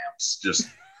Manson lamps, just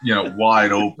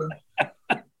wide open.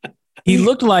 He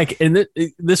looked like, and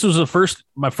this was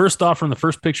my first thought from the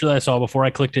first picture that I saw before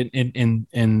I clicked it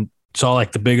and saw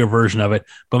like the bigger version of it.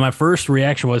 But my first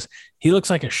reaction was he looks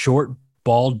like a short,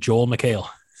 bald Joel McHale.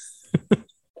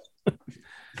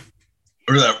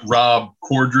 Or that Rob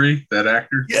Corddry, that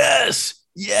actor? Yes.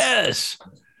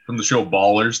 From the show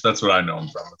Ballers. That's what I know him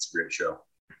from. It's a great show.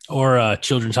 Or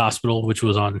Children's Hospital, which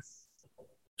was on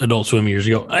Adult Swim years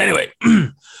ago. Anyway,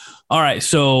 all right.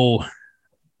 So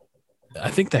I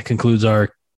think that concludes our.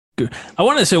 I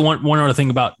want to say one other thing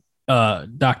about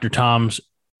Dr. Tom's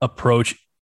approach.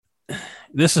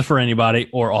 This is for anybody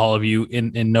or all of you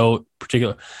in no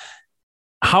particular.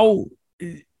 How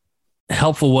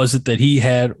helpful was it that he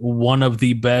had one of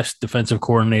the best defensive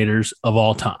coordinators of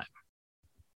all time?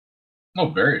 Oh,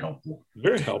 very helpful.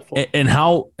 Very helpful. And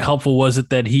how helpful was it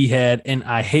that he had, and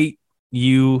I hate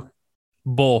you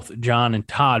both, John and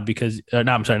Todd, because no,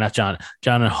 I'm sorry, not John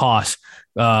and Hoss.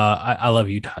 I love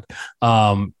you, Todd.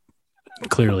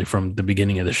 Clearly from the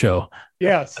beginning of the show.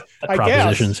 Yes, I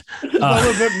propositions. Guess. A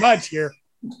little bit much here.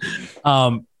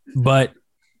 But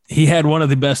he had one of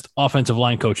the best offensive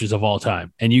line coaches of all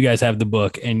time, and you guys have the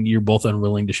book, and you're both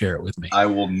unwilling to share it with me. I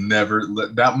will never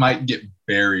let that might get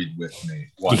buried with me.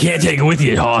 You can't take it with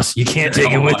you, Hoss. You can't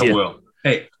take it with you. Will.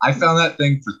 Hey, I found that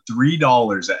thing for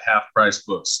 $3 at Half Price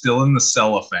Books, still in the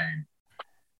cellophane,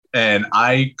 and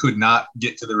I could not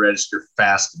get to the register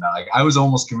fast enough. Like, I was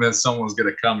almost convinced someone was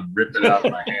going to come and rip it out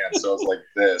of my hand, so I was like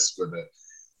this with it.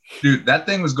 Dude, that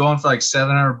thing was going for like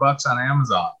 $700 on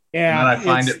Amazon. Yeah, and then I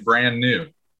find it brand new.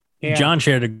 Yeah. John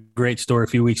shared a great story a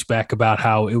few weeks back about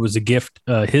how it was a gift.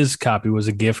 His copy was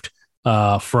a gift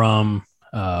from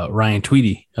Ryan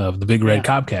Tweedy of the Big Red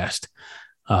Cobcast.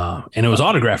 And it was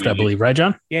autographed, I believe. Right,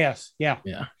 John? Yes. Yeah.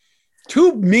 Yeah.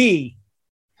 To me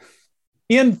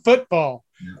in football.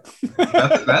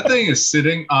 That thing is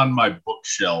sitting on my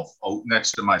bookshelf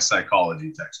next to my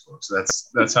psychology textbooks.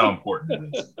 That's how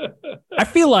important it is. I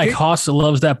feel like Hoss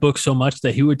loves that book so much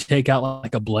that he would take out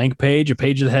like a blank page, a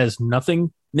page that has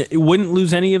nothing. It wouldn't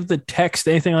lose any of the text,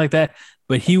 anything like that.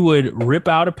 But he would rip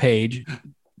out a page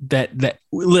that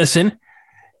listen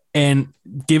and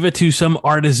give it to some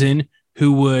artisan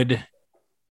who would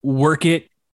work it,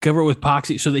 cover it with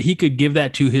epoxy so that he could give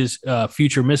that to his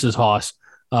future Mrs. Hoss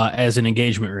as an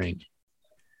engagement ring.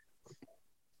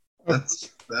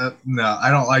 No,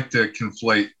 I don't like to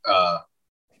conflate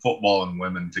football and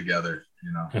women together,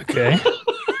 you know. Okay.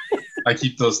 I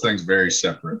keep those things very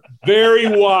separate.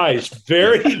 Very wise.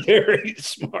 Very, very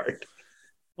smart.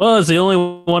 Well, it's the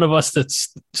only one of us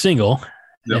that's single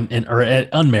Yep. or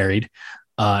unmarried,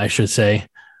 I should say.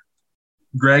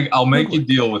 Greg, I'll make a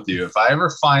deal with you. If I ever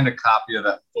find a copy of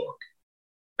that book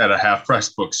at a half-price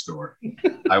bookstore,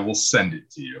 I will send it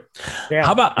to you. Yeah.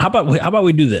 How about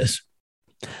we do this?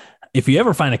 If you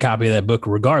ever find a copy of that book,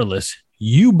 regardless,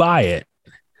 you buy it.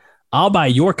 I'll buy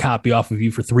your copy off of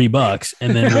you for $3,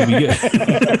 and then we'll be good.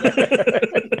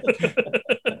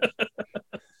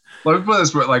 Let me put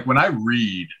this way: like when I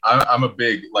read, I'm a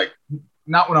big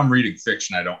not when I'm reading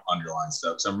fiction, I don't underline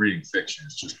stuff. So I'm reading fiction;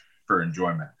 it's just for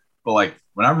enjoyment. But like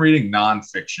when I'm reading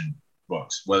nonfiction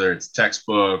books, whether it's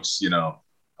textbooks,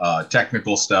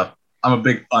 technical stuff, I'm a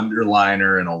big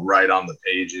underliner and I'll write on the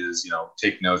pages,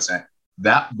 take notes. And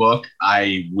that book,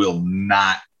 I will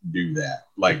not do that.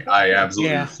 Like I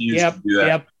absolutely refuse to do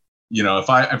that. Yep.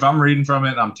 If I'm reading from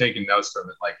it and I'm taking notes from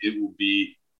it, like it will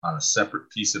be on a separate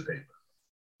piece of paper.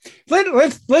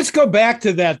 Let's go back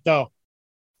to that though.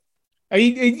 I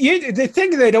mean, the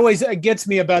thing that always gets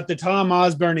me about the Tom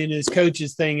Osborne and his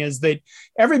coaches thing is that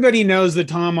everybody knows that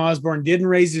Tom Osborne didn't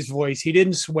raise his voice. He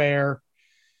didn't swear.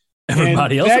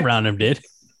 Everybody else around him did.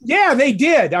 Yeah, they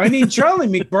did. I mean, Charlie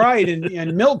McBride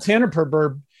and Milt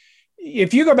Tenneper,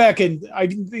 if you go back and I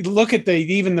look at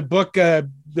the book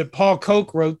that Paul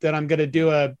Koch wrote that I'm going to do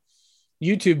a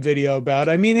YouTube video about,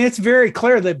 I mean, it's very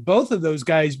clear that both of those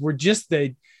guys were just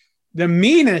the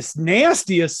meanest,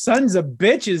 nastiest sons of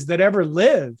bitches that ever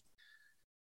lived.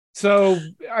 So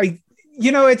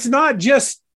it's not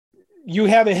just you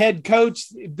have a head coach,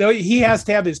 though he has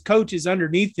to have his coaches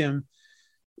underneath him.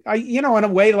 In a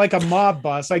way, like a mob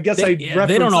boss, I guess. They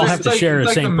don't all have to share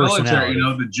the same personality.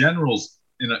 The generals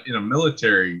in a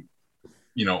military,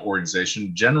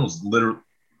 organization, generals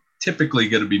typically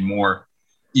going to be more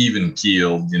even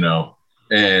keeled,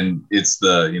 and it's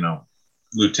the,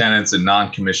 lieutenants and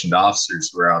non-commissioned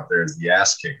officers who are out there as the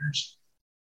ass kickers.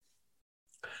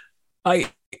 I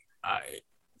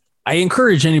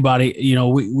encourage anybody,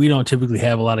 we don't typically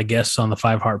have a lot of guests on the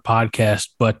Five Heart podcast,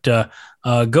 but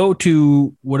go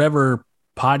to whatever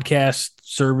podcast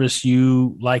service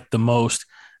you like the most,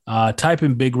 type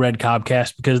in Big Red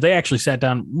Cobcast, because they actually sat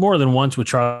down more than once with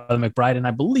Charlie McBride, and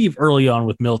I believe early on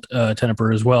with Milt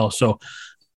Tenneper as well. So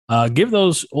give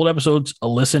those old episodes a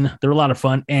listen. They're a lot of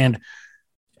fun, and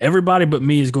everybody but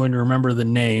me is going to remember the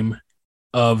name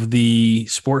of the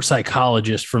sports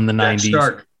psychologist from the 90s.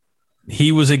 Stark.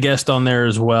 He was a guest on there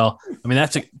as well. I mean,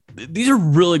 these are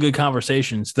really good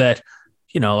conversations that,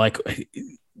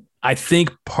 I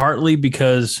think partly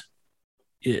because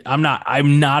I'm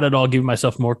not at all giving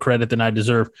myself more credit than I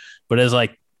deserve, but as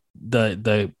like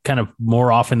the kind of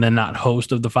more often than not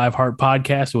host of the Five Heart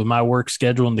podcast with my work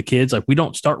schedule and the kids, like we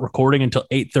don't start recording until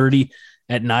 8:30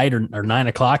 at night or 9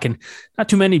 o'clock. And not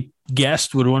too many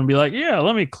guests would want to be like, yeah,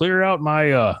 let me clear out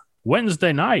my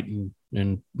Wednesday night.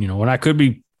 And, you know, when I could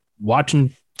be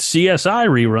watching CSI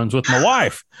reruns with my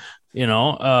wife, you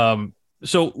know,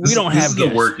 so we don't have the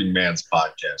working man's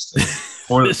podcast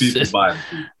for the people by the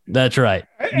people. That's right.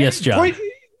 Yes, John.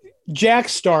 Jack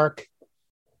Stark,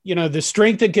 you know, the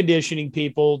strength and conditioning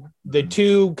people, the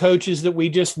two coaches that we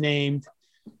just named,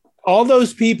 all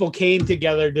those people came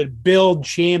together to build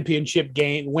championship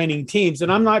game winning teams.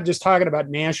 And I'm not just talking about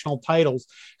national titles.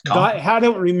 I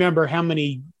don't remember how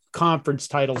many conference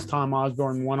titles Tom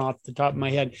Osborne won off the top of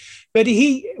my head, but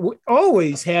he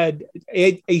always had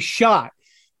a shot.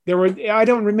 I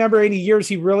don't remember any years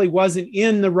he really wasn't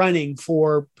in the running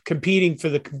for competing for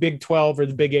the Big 12 or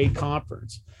the Big 8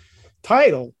 conference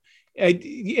title.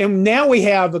 And now we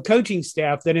have a coaching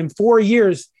staff that in 4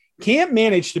 years can't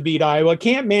manage to beat Iowa,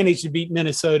 can't manage to beat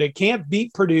Minnesota, can't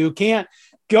beat Purdue,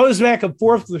 goes back and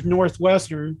forth with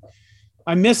Northwestern.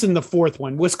 I'm missing the fourth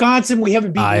one. Wisconsin, we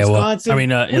haven't beat Iowa. Wisconsin.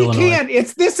 Illinois. We can't.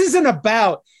 This isn't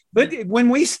about. But when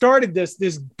we started this,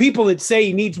 there's people that say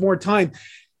he needs more time.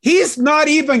 He's not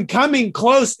even coming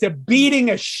close to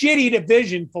beating a shitty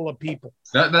division full of people.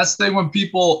 That's the thing when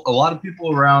a lot of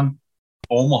people around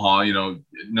Omaha, you know,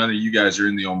 none of you guys are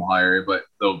in the Omaha area, but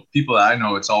the people that I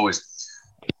know, it's always,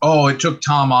 it took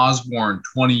Tom Osborne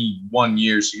 21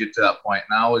 years to get to that point.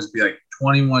 And I always be like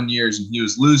 21 years, and he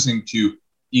was losing to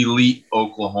elite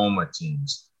Oklahoma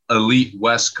teams, elite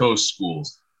West Coast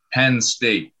schools, Penn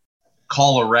State,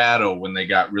 Colorado when they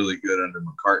got really good under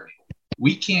McCartney.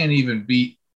 We can't even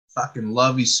beat fucking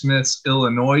Lovie Smith's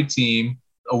Illinois team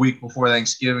a week before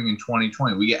Thanksgiving in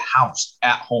 2020. We get housed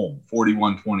at home,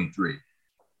 41-23.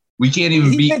 We can't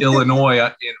even beat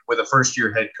Illinois with a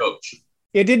first-year head coach.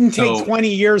 It didn't take 20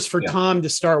 years for Tom to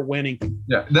start winning.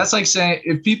 Yeah, that's like saying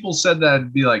if people said that,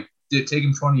 it'd be like, did it take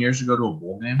him 20 years to go to a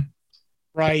bowl game?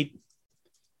 Right.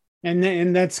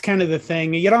 And that's kind of the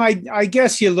thing. You know, I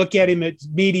guess you look at him at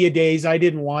media days. I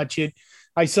didn't watch it.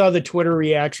 I saw the Twitter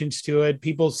reactions to it.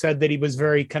 People said that he was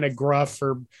very kind of gruff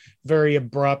or very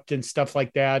abrupt and stuff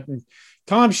like that. And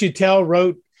Tom Chattel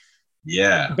wrote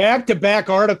back-to-back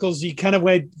articles. He kind of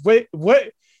went,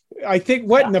 what? I think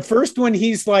in the first one,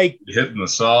 he's like hitting the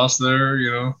sauce there,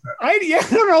 you know. I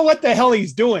don't know what the hell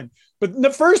he's doing. But in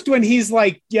the first one, he's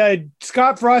like, yeah,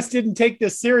 Scott Frost didn't take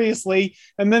this seriously.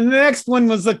 And then the next one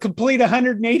was a complete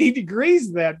 180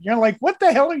 degrees then. You're like, what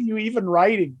the hell are you even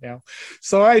writing now?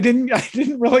 So I didn't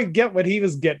really get what he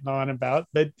was getting on about.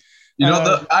 But you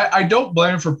know, I don't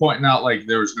blame him for pointing out like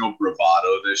there was no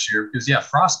bravado this year, because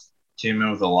Frost came in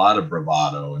with a lot of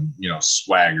bravado and, you know,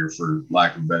 swagger, for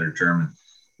lack of a better term. And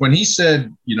when he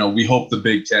said, you know, we hope the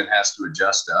Big Ten has to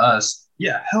adjust to us.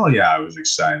 Yeah, hell yeah, I was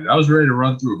excited. I was ready to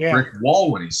run through a brick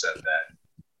wall when he said that.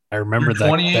 I remember that.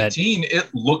 2018, it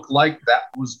looked like that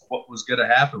was what was going to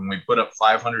happen. We put up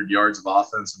 500 yards of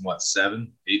offense in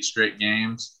 7-8 straight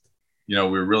games. You know,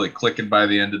 we were really clicking by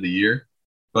the end of the year.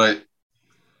 But,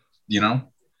 you know,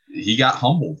 he got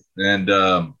humbled. And,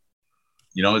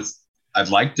 you know, I'd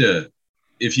like to,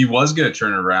 if he was going to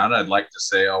turn it around, I'd like to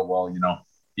say, oh, well, you know,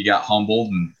 he got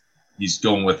humbled and he's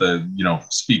going with a, you know,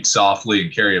 speak softly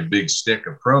and carry a big stick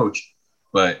approach.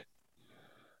 But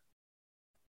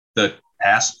the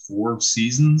past 4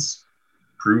 seasons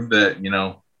prove that, you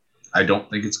know, I don't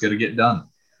think it's going to get done.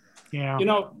 Yeah. You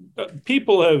know,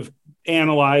 people have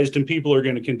analyzed, and people are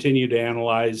going to continue to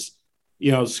analyze,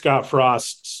 you know, Scott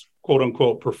Frost's quote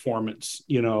unquote performance,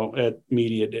 you know, at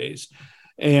media days.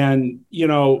 And, you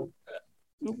know,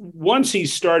 once he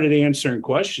started answering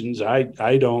questions, I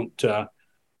don't,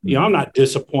 you know, I'm not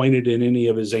disappointed in any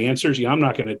of his answers. You know, I'm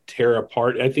not going to tear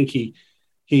apart. I think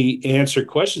he answered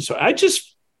questions. So I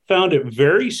just found it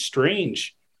very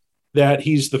strange that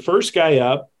he's the first guy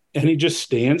up and he just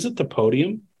stands at the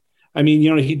podium. I mean,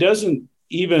 you know, he doesn't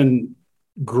even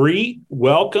greet,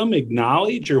 welcome,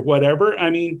 acknowledge, or whatever. I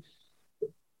mean,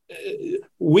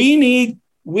 we need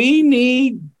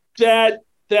that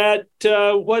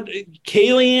what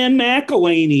Kellyanne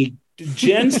McElhaney,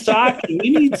 Jen Psaki. We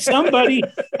need somebody.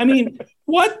 I mean,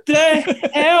 what the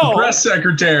hell? Press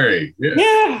secretary.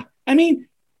 Yeah. I mean,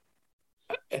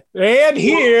 and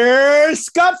here's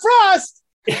Scott Frost.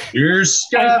 Here's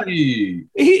Scotty.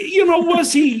 You know,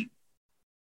 was he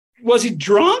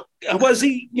drunk? Was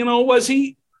he,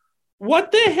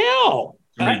 what the hell?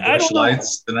 I don't know.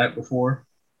 Lights the night before.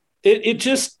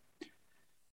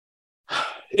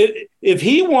 If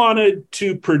he wanted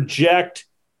to project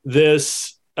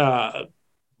this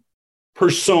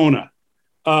persona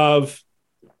of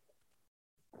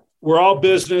we're all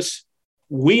business.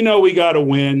 We know we got to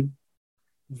win.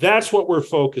 That's what we're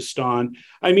focused on.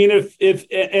 I mean,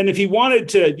 if he wanted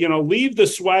to, leave the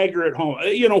swagger at home,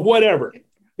 whatever,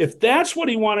 if that's what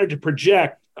he wanted to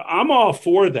project, I'm all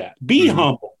for that. Be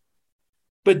humble.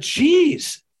 But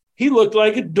geez, he looked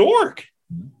like a dork,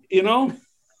 You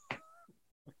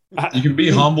can be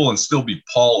humble and still be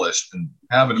polished and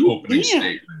have an opening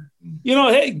statement.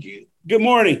 Hey, good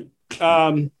morning.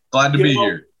 Glad to be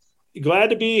here.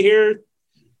 Glad to be here.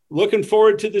 Looking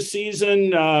forward to the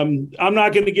season. I'm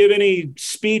not going to give any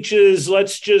speeches.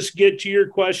 Let's just get to your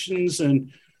questions,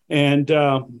 and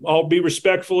I'll be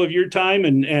respectful of your time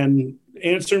and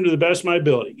answer them to the best of my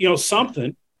ability.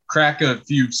 Something. Crack a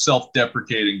few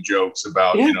self-deprecating jokes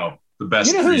about, the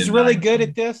best. Who's really good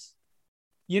at this?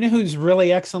 Who's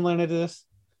really excellent at this?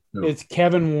 No. It's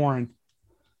Kevin Warren.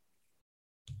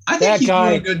 I think he's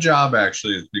doing a good job,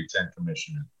 actually, as Big Ten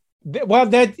commissioner. Well,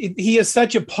 he is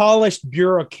such a polished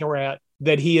bureaucrat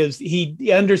that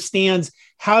he understands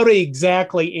how to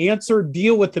exactly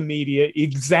deal with the media.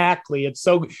 Exactly.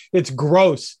 It's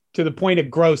gross to the point of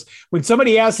gross. When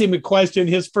somebody asks him a question,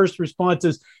 his first response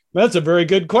is, "That's a very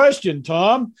good question,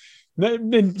 Tom." Blah,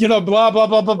 blah, blah,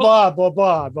 blah, blah, blah,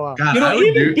 blah, blah. God,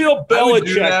 even Bill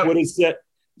Belichick would have said,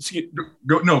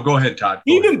 go ahead, Todd.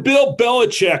 Even Bill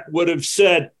Belichick would have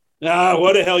said,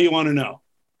 what the hell you want to know?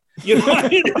 He would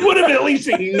have at least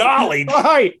acknowledged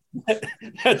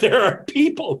that there are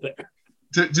people there.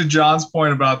 To John's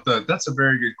point about that's a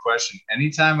very good question.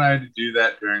 Anytime I had to do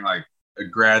that during like a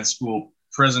grad school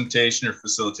presentation or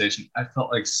facilitation, I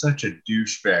felt like such a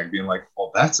douchebag being like,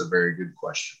 "Oh, that's a very good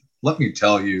question. Let me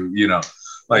tell you,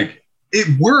 like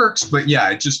it works, but yeah,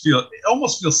 it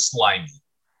almost feels slimy."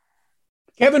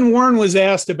 Kevin Warren was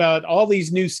asked about all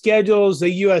these new schedules,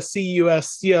 the USC,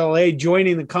 UCLA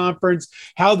joining the conference,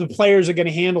 how the players are going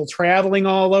to handle traveling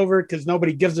all over because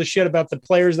nobody gives a shit about the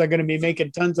players that are going to be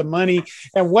making tons of money.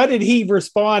 And what did he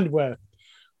respond with?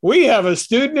 "We have a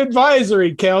student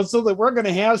advisory council that we're going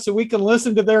to have so we can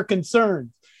listen to their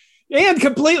concerns." And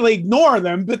completely ignore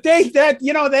them, but that's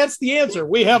the answer.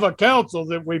 "We have a council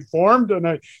that we formed, and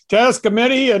a task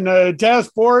committee, and a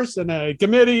task force, and a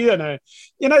committee, and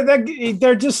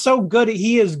they're just so good.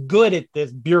 He is good at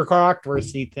this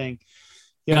bureaucracy thing.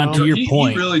 To your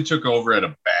point, he really took over at a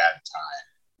bad time.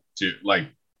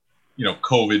 To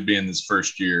COVID being his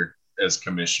first year as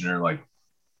commissioner, like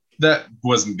that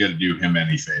wasn't going to do him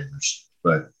any favors.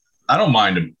 But I don't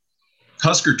mind him.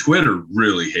 Husker Twitter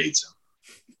really hates him.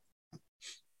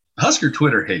 Husker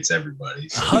Twitter hates everybody.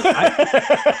 So.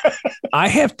 I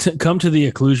have come to the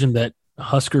conclusion that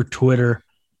Husker Twitter,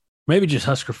 maybe just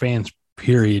Husker fans,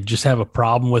 period, just have a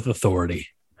problem with authority.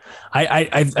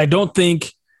 I don't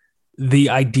think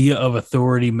the idea of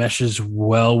authority meshes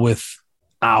well with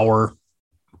our,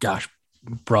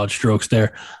 broad strokes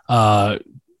there,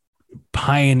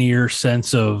 pioneer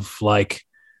sense of like,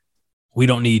 we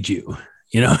don't need you,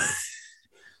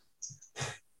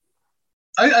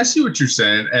 I see what you're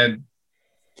saying,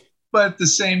 but at the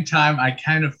same time, I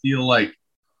kind of feel like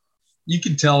you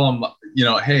can tell them,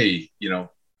 hey,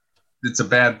 it's a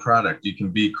bad product. You can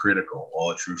be critical. Well,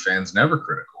 a true fan's never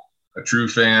critical. A true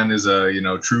fan is a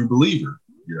true believer.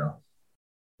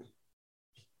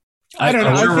 I don't know.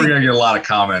 I'm sure we're gonna get a lot of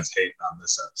comments hating on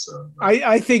this episode.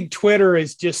 I think Twitter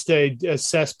is just a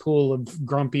cesspool of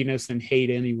grumpiness and hate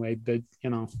anyway. But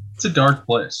it's a dark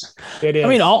place. It is. I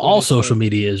mean, all social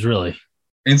media is really.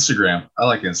 Instagram. I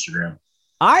like Instagram.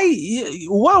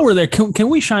 While we're there, can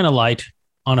we shine a light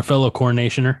on a fellow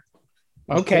coronationer?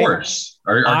 Okay. Of course.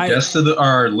 Our guest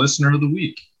our listener of the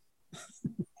week.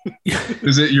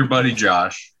 Is it your buddy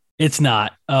Josh? It's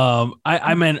not.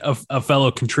 I meant a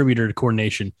fellow contributor to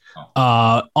Coordination.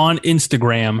 On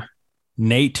Instagram,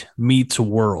 Nate Meets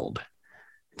World.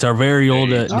 It's our very old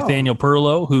Nathaniel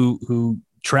Perlow who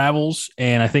travels,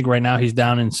 and I think right now he's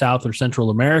down in South or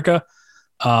Central America.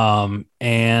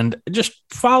 And just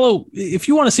follow if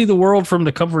you want to see the world from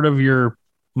the comfort of your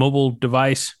mobile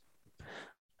device.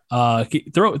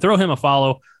 Throw him a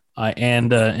follow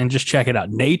and just check it out.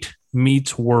 Nate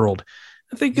Meets World.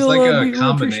 I think it's like a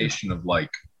combination of like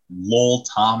Lowell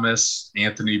Thomas,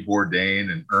 Anthony Bourdain,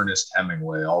 and Ernest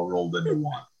Hemingway all rolled into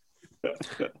one.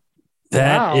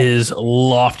 That is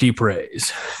lofty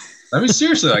praise. I mean,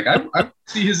 seriously, like I've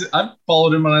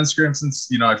followed him on Instagram since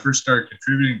I first started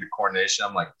contributing to Coordination.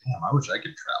 I'm like, damn, I wish I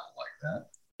could travel like that.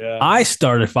 Yeah. I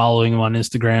started following him on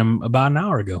Instagram about an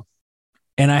hour ago,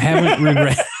 and I haven't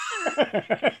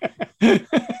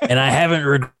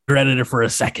regretted it for a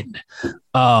second.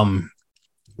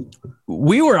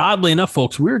 We were oddly enough,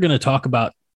 folks. We were going to talk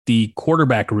about the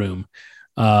quarterback room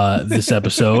this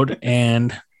episode,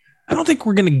 and I don't think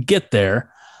we're going to get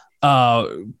there,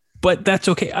 but that's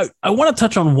okay. I want to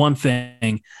touch on one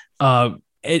thing.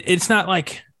 It's not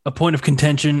like a point of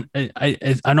contention. I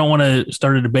don't want to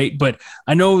start a debate, but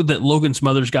I know that Logan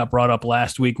Smothers got brought up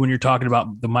last week when you're talking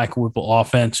about the Michael Whipple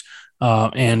offense,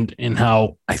 and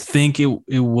how I think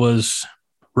it was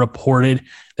reported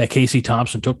that Casey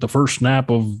Thompson took the first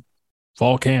snap of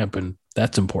fall camp, and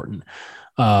that's important.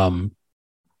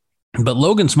 But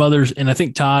Logan Smothers, and I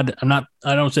think Todd,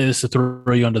 I don't say this to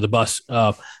throw you under the bus.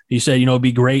 You said, it'd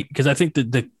be great, because I think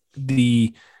that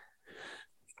the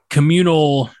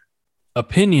communal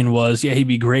opinion was, he'd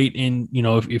be great in,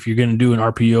 if you're going to do an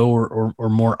RPO or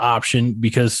more option,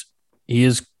 because he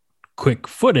is quick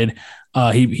footed.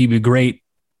 He'd be great,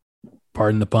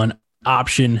 pardon the pun,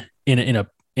 option in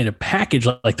a package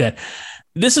like that.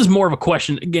 This is more of a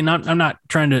question. Again, I'm not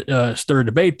trying to stir a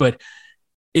debate, but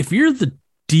if you're the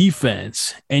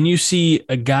defense and you see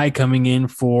a guy coming in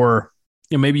for,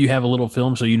 maybe you have a little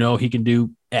film so he can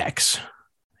do X,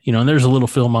 and there's a little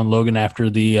film on Logan after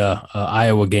the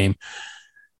Iowa game.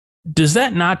 Does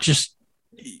that not just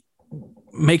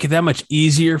make it that much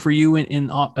easier for you in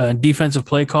defensive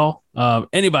play call?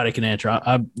 Anybody can answer.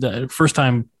 The first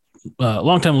time,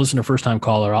 long time listener, first time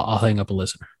caller. I'll hang up and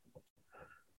listen.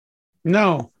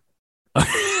 No.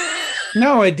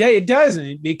 No, it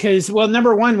doesn't, because, well,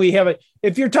 number one, we have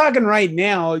if you're talking right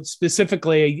now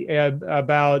specifically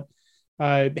about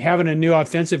having a new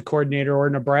offensive coordinator or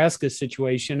Nebraska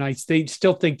situation, I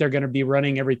still think they're going to be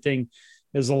running everything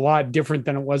is a lot different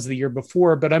than it was the year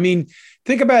before. But I mean,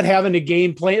 think about having a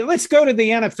game plan. Let's go to the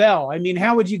NFL. I mean,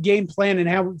 how would you game plan and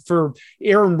how for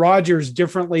Aaron Rodgers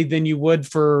differently than you would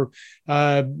for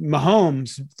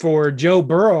Mahomes, for Joe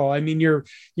Burrow? I mean, you're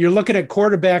looking at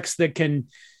quarterbacks that can,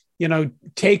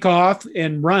 take off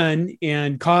and run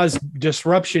and cause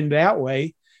disruption that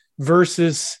way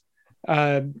versus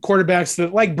quarterbacks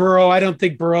that, like Burrow. I don't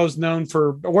think Burrow's known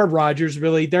for, or Rodgers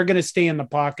really. They're going to stay in the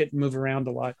pocket and move around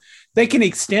a lot. They can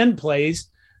extend plays,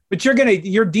 but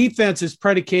your defense is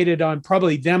predicated on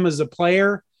probably them as a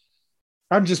player.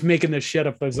 I'm just making this shit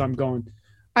up as I'm going.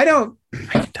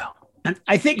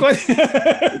 I think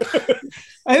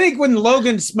when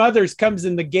Logan Smothers comes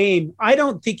in the game, I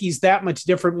don't think he's that much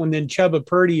different than Chubba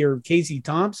Purdy or Casey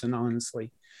Thompson,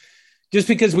 honestly. Just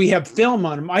because we have film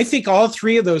on him. I think all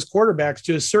three of those quarterbacks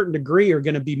to a certain degree are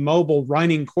going to be mobile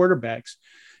running quarterbacks.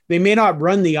 They may not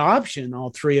run the option,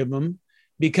 all three of them,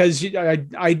 because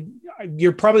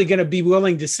you're probably going to be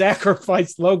willing to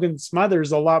sacrifice Logan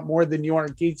Smothers a lot more than you are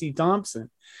Casey Thompson.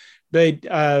 But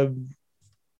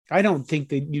I don't think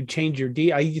that you change your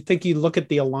I think you look at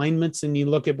the alignments and you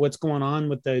look at what's going on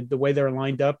with the way they're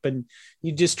lined up, and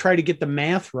you just try to get the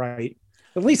math right.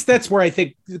 At least that's where I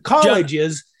think the college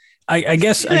is. I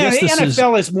guess the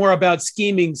NFL is more about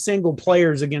scheming single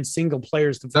players against single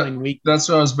players to find weakness. That's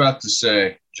what I was about to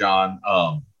say, John.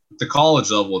 At the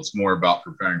college level, it's more about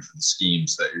preparing for the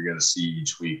schemes that you're going to see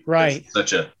each week. Right. There's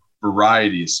such a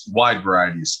wide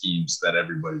variety of schemes that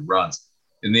everybody runs.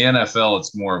 In the NFL,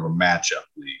 it's more of a matchup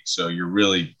league. So you're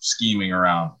really scheming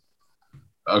around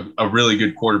a really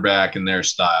good quarterback and their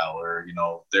style, or,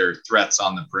 their threats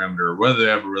on the perimeter, or whether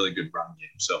they have a really good run game.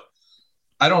 So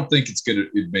I don't think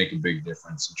it'd make a big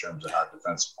difference in terms of how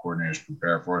defensive coordinators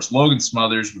prepare for us. Logan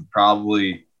Smothers would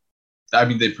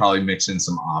they'd probably mix in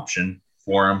some option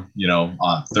for him,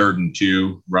 on 3rd and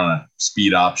 2, run a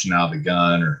speed option out of the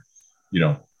gun, or,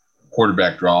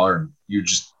 quarterback draw, and you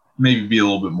just maybe be a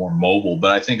little bit more mobile,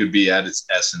 but I think it'd be at its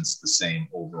essence the same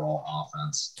overall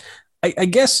offense. I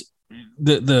guess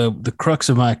the crux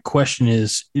of my question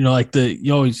is, you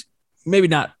always, maybe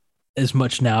not as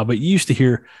much now, but you used to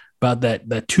hear about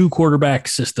that 2 quarterback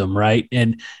system, right?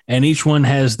 And each one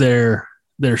has their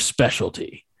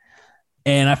specialty.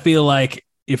 And I feel like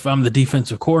if I'm the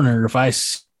defensive coordinator, if I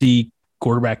see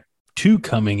quarterback 2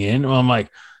 coming in, well, I'm like,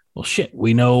 well, shit,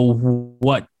 we know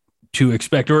what to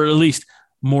expect, or at least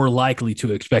more likely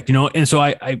to expect, And so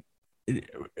I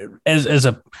as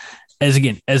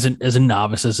a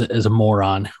novice, as a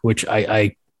moron, which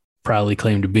I proudly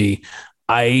claim to be,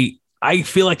 I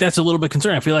feel like that's a little bit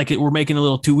concerning. I feel like we're making it a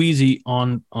little too easy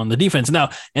on the defense now.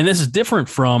 And this is different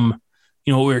from,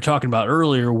 what we were talking about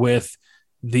earlier with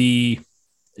the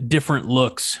different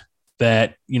looks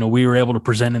that, we were able to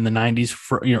present in the 90s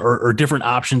for, or different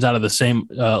options out of the same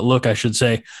look, I should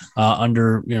say,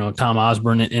 under, Tom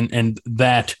Osborne and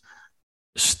that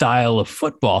style of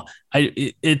football.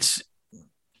 It's,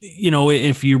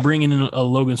 if you're bringing in a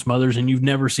Logan Smothers and you've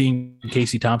never seen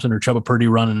Casey Thompson or Chubba Purdy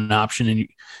run an option, and you're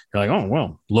like, oh,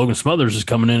 well, Logan Smothers is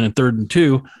coming in at 3rd and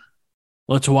 2.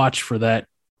 Let's watch for that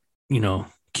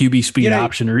QB speed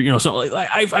option or, something like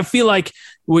I feel like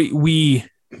we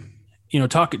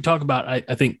talk about,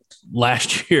 I think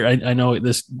last year, I know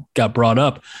this got brought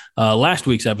up last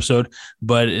week's episode,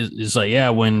 but it's like,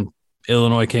 when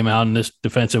Illinois came out in this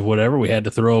defensive whatever, we had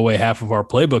to throw away half of our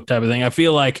playbook type of thing. I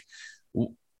feel like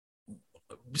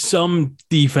some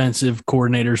defensive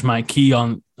coordinators might key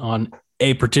on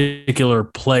a particular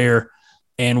player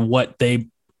and what they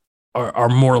are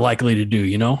more likely to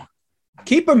do,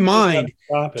 Keep in mind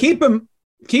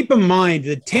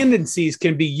the tendencies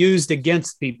can be used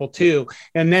against people too.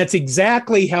 And that's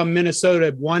exactly how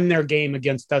Minnesota won their game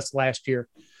against us last year.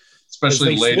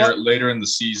 Especially later in the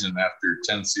season after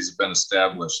tendencies have been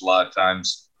established, a lot of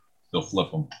times they'll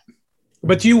flip them.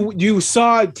 But you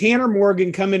saw Tanner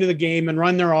Morgan come into the game and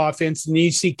run their offense, and you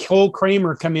see Cole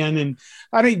Kramer come in. And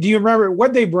do you remember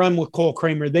what they run with Cole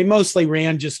Kramer? They mostly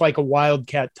ran just like a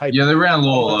wildcat type. Yeah, they ran a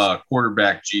little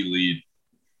quarterback G lead.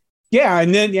 Yeah,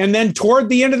 and then toward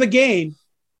the end of the game,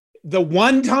 the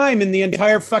one time in the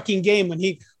entire fucking game when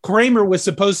Kramer was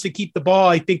supposed to keep the ball,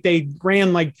 I think they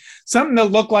ran like something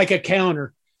that looked like a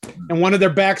counter. And one of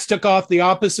their backs took off the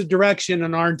opposite direction,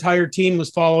 and our entire team was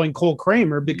following Cole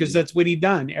Kramer because that's what he'd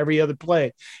done every other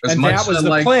play. And that was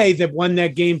the play that won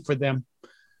that game for them.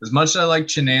 As much as I like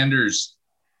Chenander's,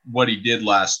 what he did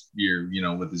last year,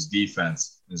 with his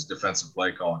defense, his defensive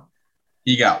play calling,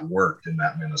 he got worked in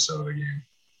that Minnesota game.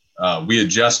 We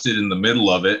adjusted in the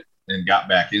middle of it and got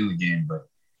back in the game, but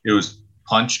it was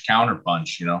punch, counter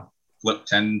punch, flip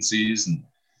tendencies. And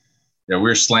we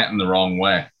were slanting the wrong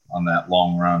way on that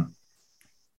long run.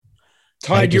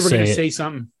 Todd, you were going to say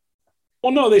something.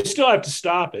 Well, no, they still have to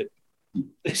stop it.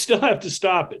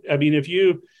 I mean, if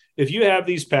you have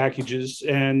these packages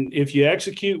and if you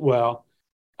execute well,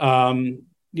 the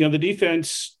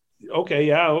defense,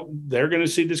 they're going to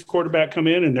see this quarterback come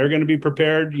in and they're going to be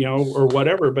prepared, or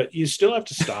whatever, but you still have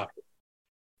to stop it.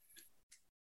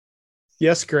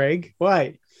 Yes, Greg.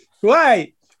 Why?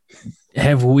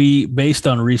 Have we, based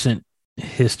on recent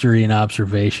history and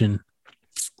observation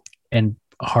and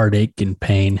heartache and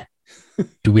pain,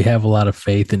 do we have a lot of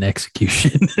faith in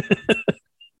execution?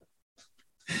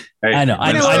 Hey, I know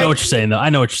what you're saying, though. I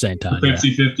know what you're saying, Todd.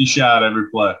 50-50 shot every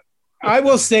play. I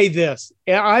will say this.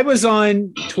 I was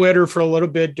on Twitter for a little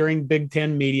bit during Big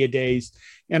Ten Media Days,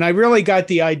 and I really got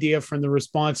the idea from the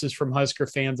responses from Husker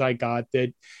fans I got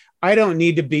that I don't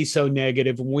need to be so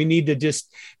negative. We need to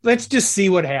let's just see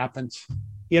what happens.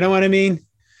 You know what I mean?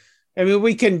 I mean,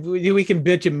 we can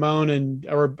bitch and moan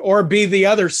or be the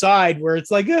other side where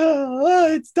it's like,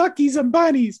 it's duckies and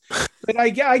bunnies. But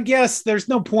I guess there's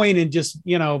no point in just,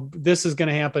 this is going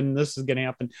to happen. This is going to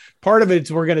happen. Part of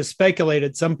it's we're going to speculate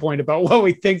at some point about what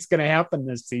we think is going to happen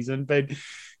this season. But,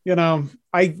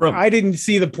 I didn't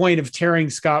see the point of tearing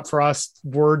Scott Frost's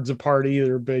words apart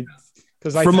either, but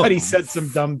because I thought he said some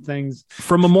dumb things.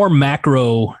 From a more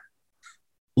macro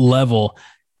level,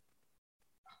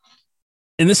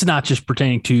 and this is not just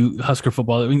pertaining to Husker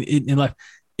football. I mean, in life,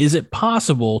 is it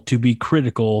possible to be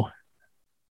critical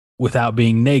without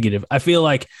being negative? I feel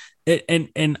like,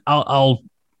 and I'll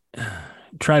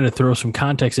try to throw some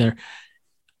context in there.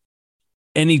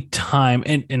 Anytime,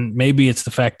 and maybe it's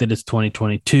the fact that it's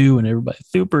 2022 and everybody's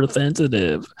super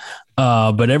sensitive,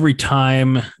 but every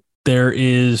time there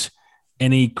is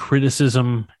any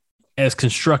criticism, as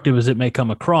constructive as it may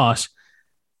come across,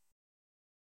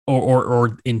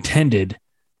 or intended,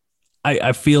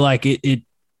 I feel like it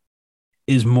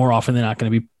is more often than not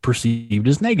going to be perceived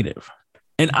as negative.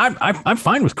 And I'm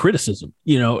fine with criticism.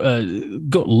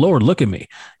 Lord, look at me.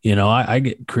 I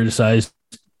get criticized,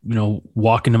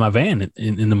 walking to my van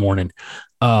in the morning.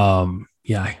 I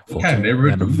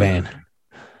got a van.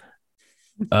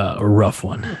 A rough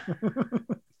one.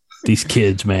 These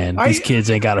kids, man. These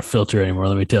kids ain't got a filter anymore,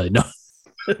 let me tell you. No.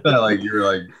 Like you were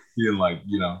like feeling like,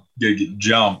 gonna get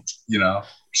jumped,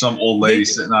 some old lady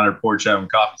sitting on her porch having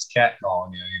coffee, cat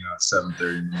calling you, at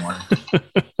 7:30 in the morning.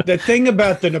 The thing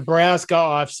about the Nebraska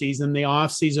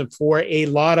offseason for a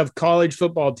lot of college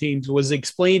football teams was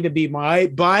explained to be by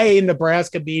a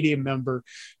Nebraska media member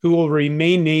who will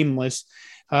remain nameless.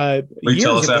 Will you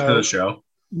tell us after the show?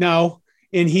 No.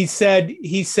 And he said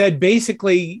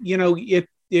basically, if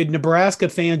Nebraska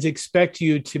fans expect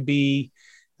you to be,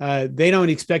 they don't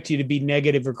expect you to be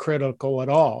negative or critical at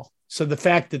all. So the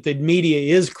fact that the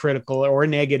media is critical or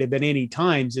negative at any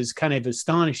times is kind of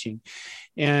astonishing.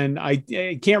 And I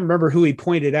can't remember who he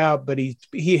pointed out, but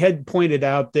he had pointed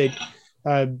out that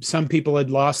some people had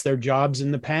lost their jobs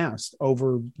in the past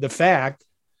over the fact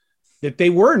that they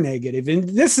were negative. And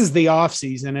this is the off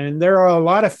season, and there are a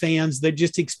lot of fans that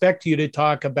just expect you to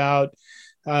talk about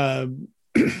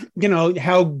you know,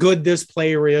 how good this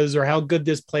player is or how good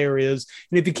this player is.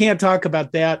 And if you can't talk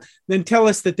about that, then tell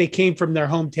us that they came from their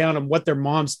hometown and what their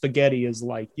mom's spaghetti is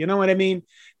like. You know what I mean?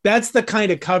 That's the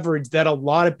kind of coverage that a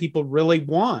lot of people really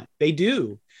want. They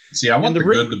do. See, I want the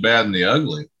good, the bad, and the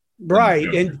ugly. Right.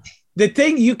 And the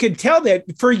thing you can tell that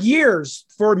for years,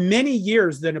 for many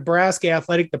years, the Nebraska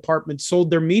athletic department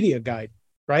sold their media guide,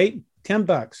 right?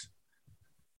 $10.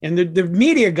 And the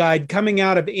media guide coming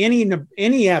out of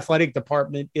any athletic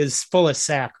department is full of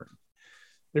saccharin.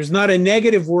 There's not a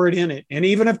negative word in it. And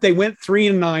even if they went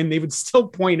 3-9, they would still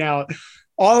point out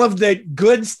all of the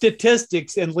good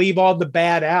statistics and leave all the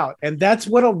bad out. And that's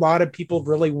what a lot of people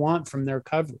really want from their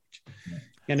coverage.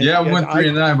 And we went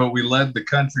 3-9, but we led the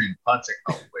country in punting.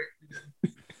 Oh, wait, we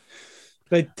didn't.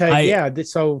 But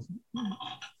so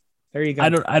there you go. I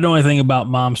don't know anything about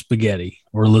mom spaghetti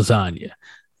or lasagna,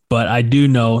 but I do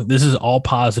know this is all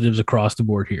positives across the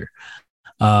board here.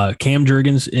 Cam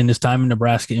Jurgens in his time in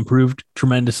Nebraska improved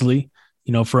tremendously,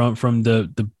 you know, from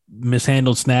the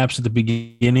mishandled snaps at the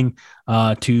beginning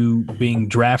to being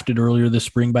drafted earlier this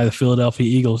spring by the Philadelphia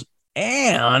Eagles,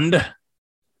 and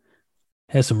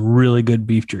has some really good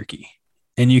beef jerky.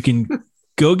 And you can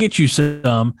go get you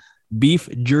some beef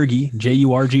jerky,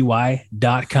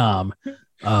 JURGY.com.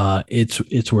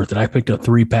 It's worth it. I picked up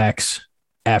 3 packs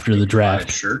after the draft. Buy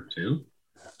a shirt too?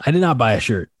 I did not buy a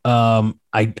shirt.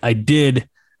 I did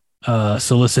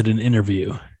solicit an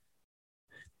interview.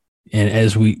 And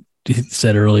as we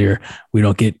said earlier, we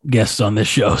don't get guests on this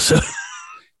show. So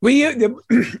we're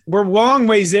long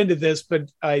ways into this, but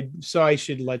I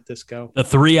should let this go. The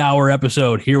 3-hour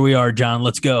episode. Here we are, John.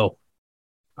 Let's go.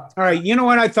 All right. You know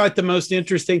what I thought the most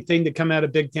interesting thing to come out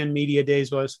of Big Ten Media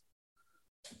Days was?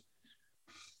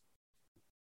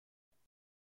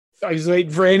 I was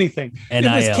waiting for anything. NIL.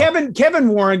 It was Kevin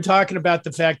Warren talking about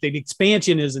the fact that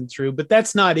expansion isn't true, but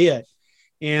that's not it.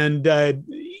 And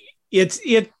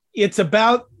it's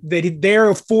about that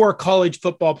they're for college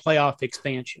football playoff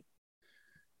expansion.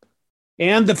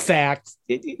 And the fact,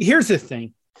 here's the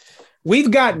thing.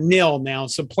 We've got nil now,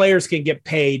 so players can get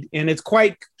paid, and it's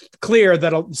quite clear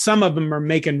that some of them are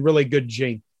making really good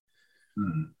jing.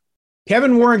 Mm-hmm.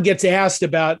 Kevin Warren gets asked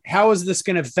about how is this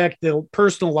going to affect the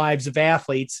personal lives of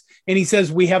athletes, and he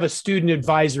says we have a student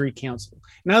advisory council.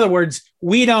 In other words,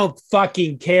 we don't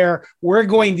fucking care. We're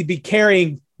going to be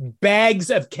carrying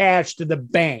bags of cash to the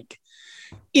bank.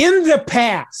 In the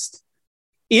past,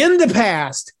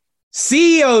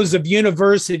 CEOs of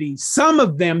universities, some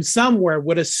of them somewhere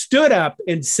would have stood up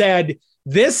and said,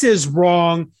 this is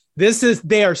wrong.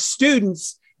 They are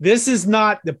students. This is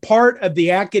not the part of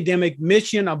the academic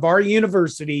mission of our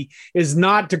university is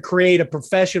not to create a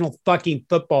professional fucking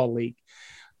football league.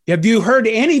 Have you heard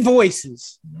any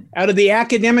voices out of the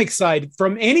academic side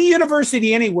from any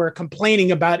university anywhere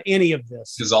complaining about any of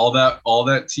this? Because all that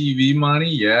TV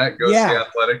money, it goes to the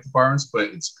athletic departments, but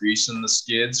it's greasing the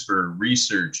skids for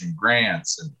research and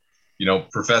grants. And, you know,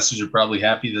 professors are probably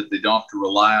happy that they don't have to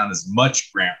rely on as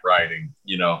much grant writing,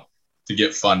 you know, to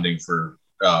get funding for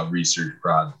research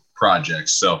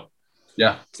projects. So,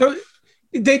 yeah. So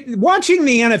watching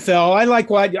the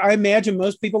NFL, I imagine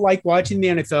most people like watching the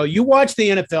NFL. You watch the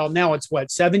NFL now, it's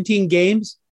 17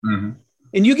 games? Mm-hmm.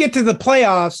 And you get to the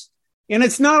playoffs, and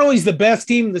it's not always the best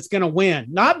team that's going to win.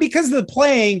 Not because of the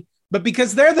playing, but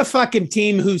because they're the fucking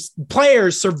team whose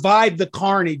players survived the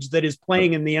carnage that is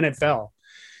playing in the NFL.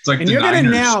 It's like, and you're going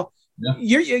to now,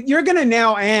 you're going to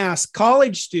now ask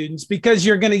college students, because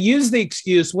you're going to use the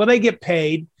excuse, will they get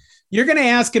paid? You're going to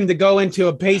ask them to go into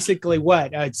a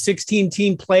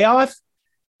 16-team playoff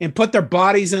and put their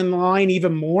bodies in line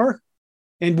even more?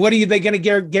 And what are they going to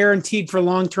get guaranteed for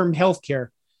long-term health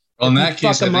care? Well, in that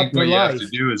case, I think what you have to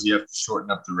do is you have to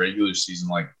shorten up the regular season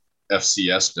like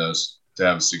FCS does to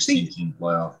have a 16-team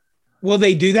playoff. Will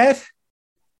they do that?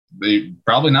 They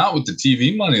probably not with the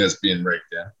TV money that's being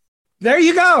raked in. There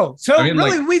you go. So I mean,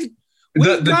 really,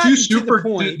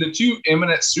 the two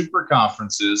eminent super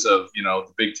conferences of, you know,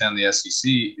 the Big Ten, the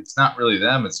SEC, it's not really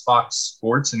them. It's Fox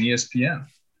Sports and ESPN.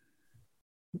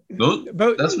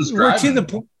 That's what's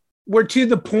driving. We're to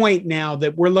the point now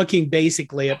that we're looking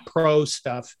basically at pro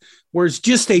stuff, whereas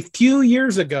just a few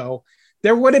years ago,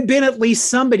 there would have been at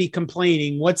least somebody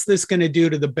complaining, what's this going to do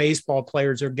to the baseball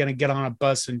players who are going to get on a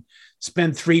bus and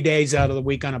spend 3 days out of the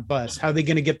week on a bus? How are they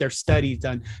going to get their studies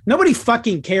done? Nobody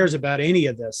fucking cares about any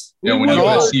of this. Yeah, when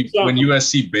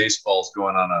USC baseball's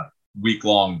going on a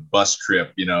week-long bus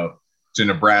trip, you know, to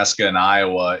Nebraska and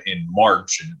Iowa in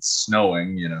March and it's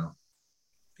snowing, you know.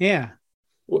 Yeah.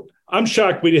 I'm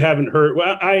shocked we haven't heard.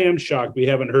 Well, I am shocked we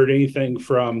haven't heard anything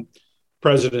from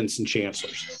presidents and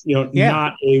chancellors. You know,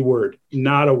 not a word.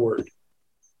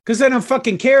 because they don't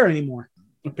fucking care anymore.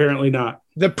 Apparently not.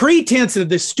 The pretense of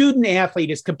the student athlete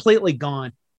is completely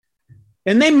gone.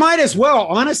 And they might as well,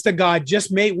 honest to God,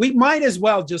 we might as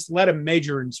well just let them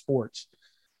major in sports.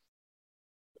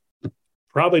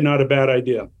 Probably not a bad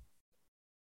idea.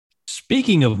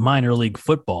 Speaking of minor league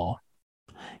football,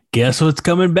 guess what's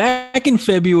coming back in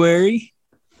February?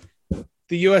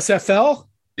 The USFL?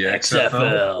 The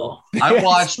XFL. I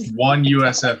watched one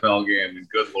USFL game, and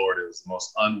good Lord, it was the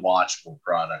most unwatchable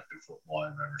product of football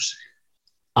I've ever seen.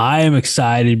 I am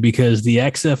excited because the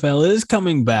XFL is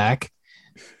coming back.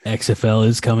 XFL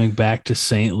is coming back to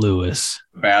St. Louis.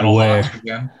 Battlehawks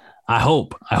again. I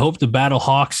hope the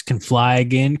Battlehawks can fly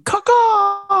again.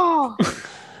 Caw-caw!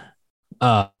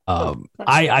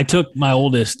 I took my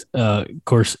oldest, of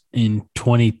course, in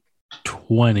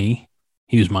 2020.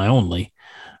 He was my only.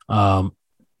 But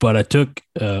I took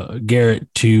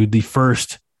Garrett to the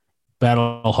first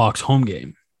Battlehawks home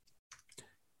game.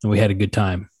 And we had a good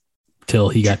time till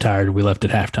he got tired and we left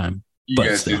at halftime. You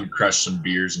guys didn't crush some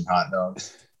beers and hot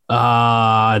dogs?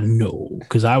 No,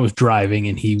 because I was driving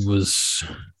and he was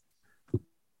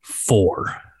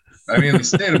 4. I mean, the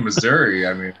state of Missouri.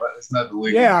 I mean, it's not the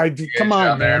league. Yeah, come on,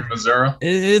 down there in Missouri.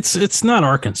 It's not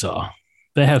Arkansas.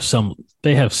 They have some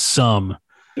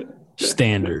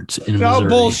standards in Missouri. No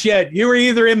bullshit. You were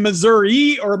either in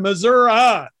Missouri or Missouri.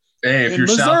 Hey, if and you're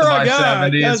Missouri, south of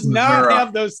I-70, does it's not Missouri.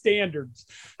 have those standards.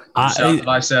 South of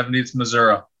I-70, it's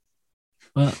Missouri.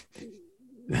 Well,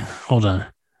 hold on.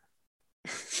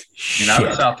 I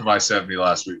was south of I-70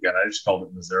 last weekend. I just called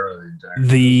it Missouri the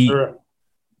entire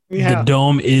The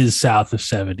dome is south of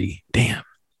 70. Damn.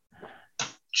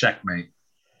 Checkmate.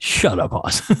 Shut up,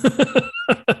 Hoss.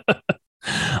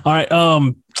 All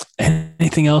right.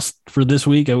 Anything else for this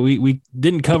week? We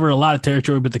didn't cover a lot of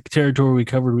territory, but the territory we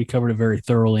covered it very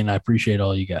thoroughly, and I appreciate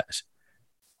all you guys.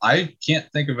 I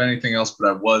can't think of anything else, but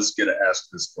I was going to ask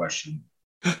this question.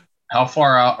 How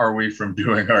far out are we from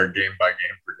doing our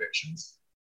game-by-game predictions?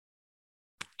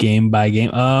 Game by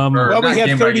game? Well, we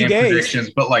have 30 days.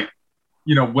 Predictions, but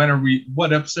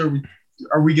what episode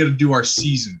are we going to do our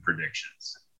season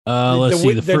predictions? Let's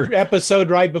see. The episode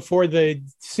right before the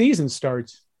season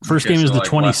starts. First game is the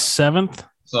 27th.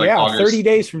 So yeah, August 30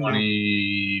 days from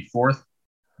 24th,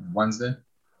 Wednesday.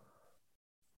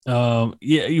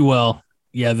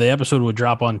 Yeah, the episode would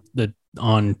drop on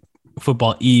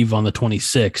football eve on the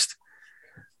 26th.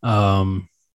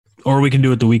 Or we can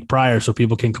do it the week prior so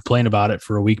people can complain about it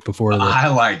for a week before. I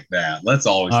like that. Let's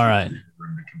always all right.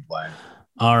 Room to complain.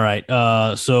 All right.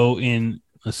 So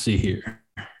let's see here.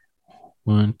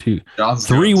 1, 2, John's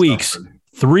 3 weeks.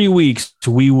 3 weeks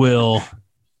we will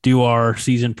do our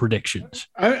season predictions.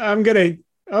 I'm gonna.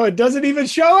 Oh, it doesn't even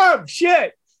show up.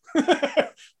 Shit.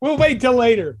 We'll wait till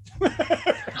later.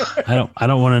 I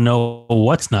don't want to know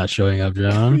what's not showing up,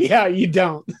 John. Yeah, you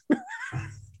don't.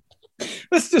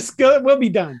 Let's just go. We'll be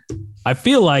done. I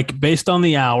feel like based on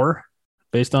the hour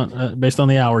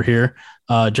here,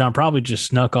 John probably just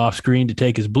snuck off screen to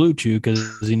take his Blue Chew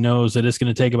because he knows that it's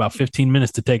going to take about 15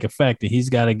 minutes to take effect, and he's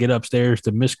got to get upstairs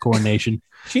to Miss Coronation.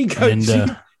 She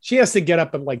has to get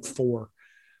up at like 4.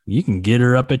 You can get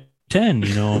her up at 10.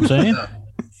 You know what I'm saying? I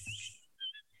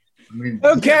mean,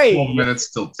 okay. 12 minutes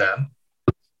till 10.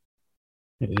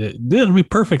 It'll be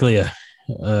perfectly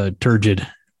turgid.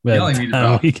 You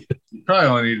probably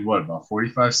only need about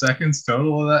 45 seconds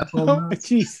total of that 12 minutes?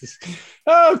 Jesus.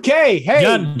 Okay. Hey.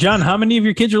 John, how many of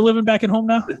your kids are living back at home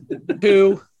now?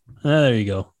 2. There you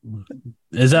go.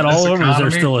 Is that all of them? Or is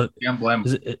there still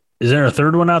is there a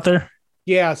third one out there?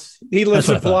 Yes. He lives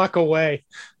a block away.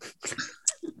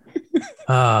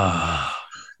 John,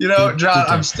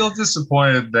 I'm still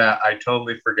disappointed that I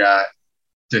totally forgot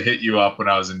to hit you up when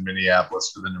I was in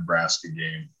Minneapolis for the Nebraska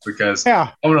game because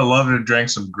I would have loved to drink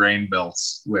some grain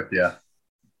belts with you.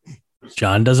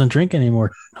 John doesn't drink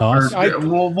anymore.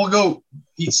 We'll go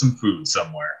eat some food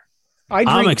somewhere.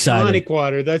 I'm excited. Tonic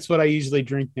water. That's what I usually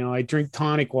drink now. I drink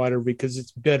tonic water because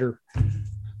it's bitter.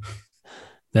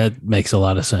 That makes a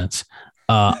lot of sense.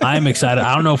 I'm excited.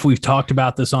 I don't know if we've talked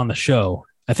about this on the show.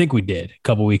 I think we did a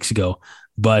couple weeks ago.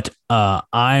 But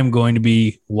I'm going to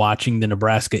be watching the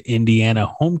Nebraska-Indiana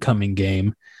homecoming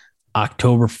game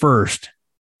October 1st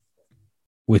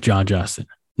with John Justin.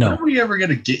 No. When are we ever going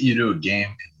to get you to a game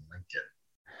in Lincoln?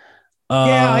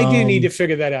 Yeah, I do need to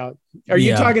figure that out. Are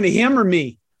you talking to him or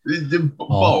me?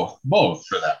 Both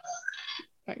for that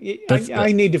matter.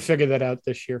 I need to figure that out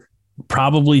this year.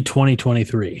 Probably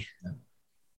 2023.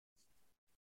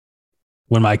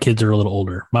 When my kids are a little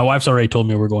older. My wife's already told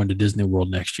me we're going to Disney World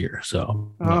next year.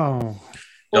 So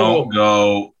don't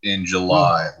go in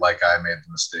July like I made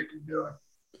the mistake of doing.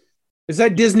 Is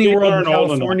that Disney World in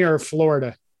California or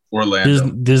Florida?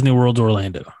 Orlando. Disney World's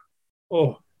Orlando.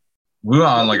 Oh, We were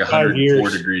on like a 5 years.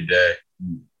 104-degree day.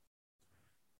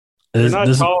 They're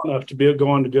not tall enough to be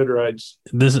going to good rides.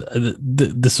 This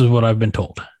is what I've been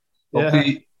told.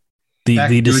 Hopefully,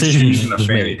 The decision in a was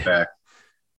fanny made. pack.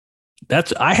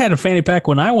 I had a fanny pack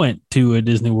when I went to a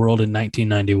Disney World in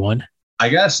 1991. I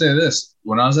gotta say this: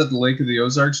 when I was at the Lake of the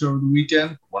Ozarks over the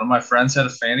weekend, one of my friends had a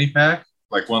fanny pack,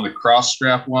 like one of the cross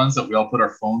strap ones that we all put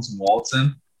our phones and wallets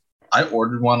in. I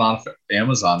ordered one off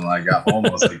Amazon when I got home. I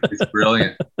was like, "It's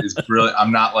brilliant! It's brilliant!"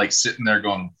 I'm not like sitting there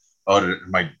going, "Oh,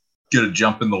 am I gonna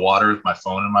jump in the water with my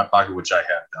phone in my pocket?" Which I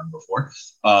have done before.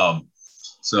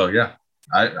 So yeah,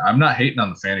 I'm not hating on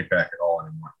the fanny pack at all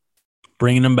anymore.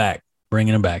 Bringing them back.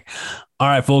 All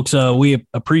right, folks. We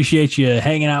appreciate you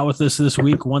hanging out with us this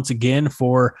week once again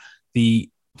for the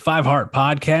Five Heart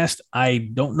Podcast. I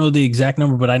don't know the exact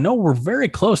number, but I know we're very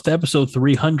close to episode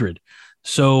 300.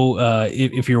 So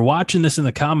if you're watching this in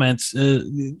the comments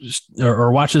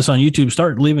or watch this on YouTube,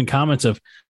 start leaving comments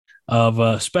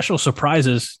of special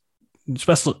surprises,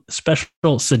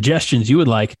 special suggestions you would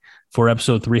like for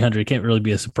episode 300. It can't really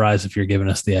be a surprise if you're giving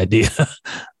us the idea.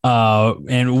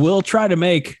 And we'll try to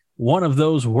make one of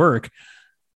those work.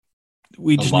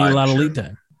 We just need a lot of lead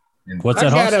time. What's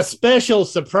that? I got a special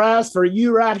surprise for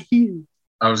you right here.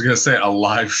 I was gonna say a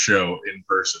live show in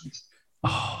person.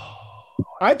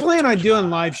 I plan on doing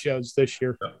live shows this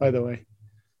year, by the way.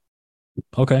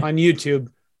 Okay. On YouTube.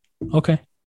 Okay.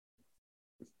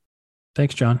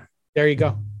 Thanks, John. There you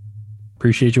go.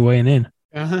 Appreciate you weighing in.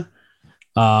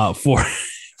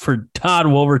 For Todd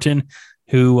Wolverton,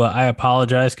 who I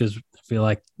apologize because I feel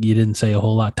like you didn't say a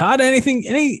whole lot. Todd,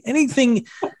 anything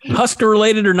Husker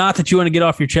related or not that you want to get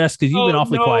off your chest, because you've been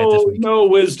awfully quiet this week. No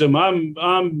wisdom.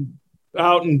 I'm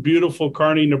out in beautiful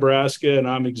Kearney, Nebraska, and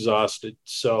I'm exhausted.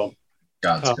 So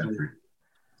God's country.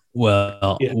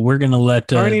 Well, we're gonna let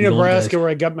Kearney, Nebraska, where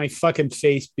I got my fucking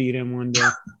face beat in one day.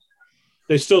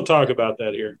 They still talk about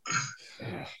that here.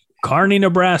 Kearney,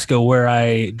 Nebraska, where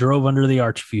I drove under the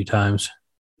arch a few times.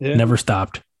 Yeah. Never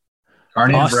stopped.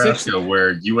 Kearney, Nebraska, where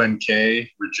UNK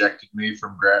rejected me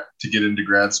to get into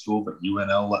grad school, but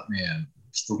UNL let me in.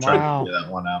 Still trying to figure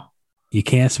that one out. You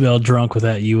can't spell drunk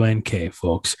without UNK,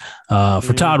 folks.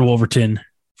 For Todd Wolverton,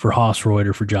 for Hoss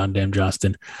Reuter, for John Dam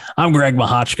Johnston, I'm Greg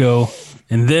Mahochko,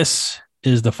 and this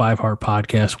is the Five Heart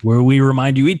Podcast, where we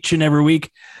remind you each and every week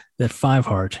that Five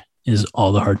Heart is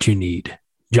all the heart you need.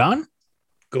 John?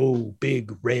 Go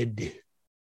Big Red.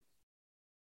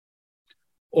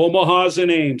 Omaha's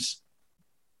and Ames.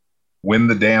 Win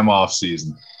the damn off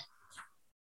season.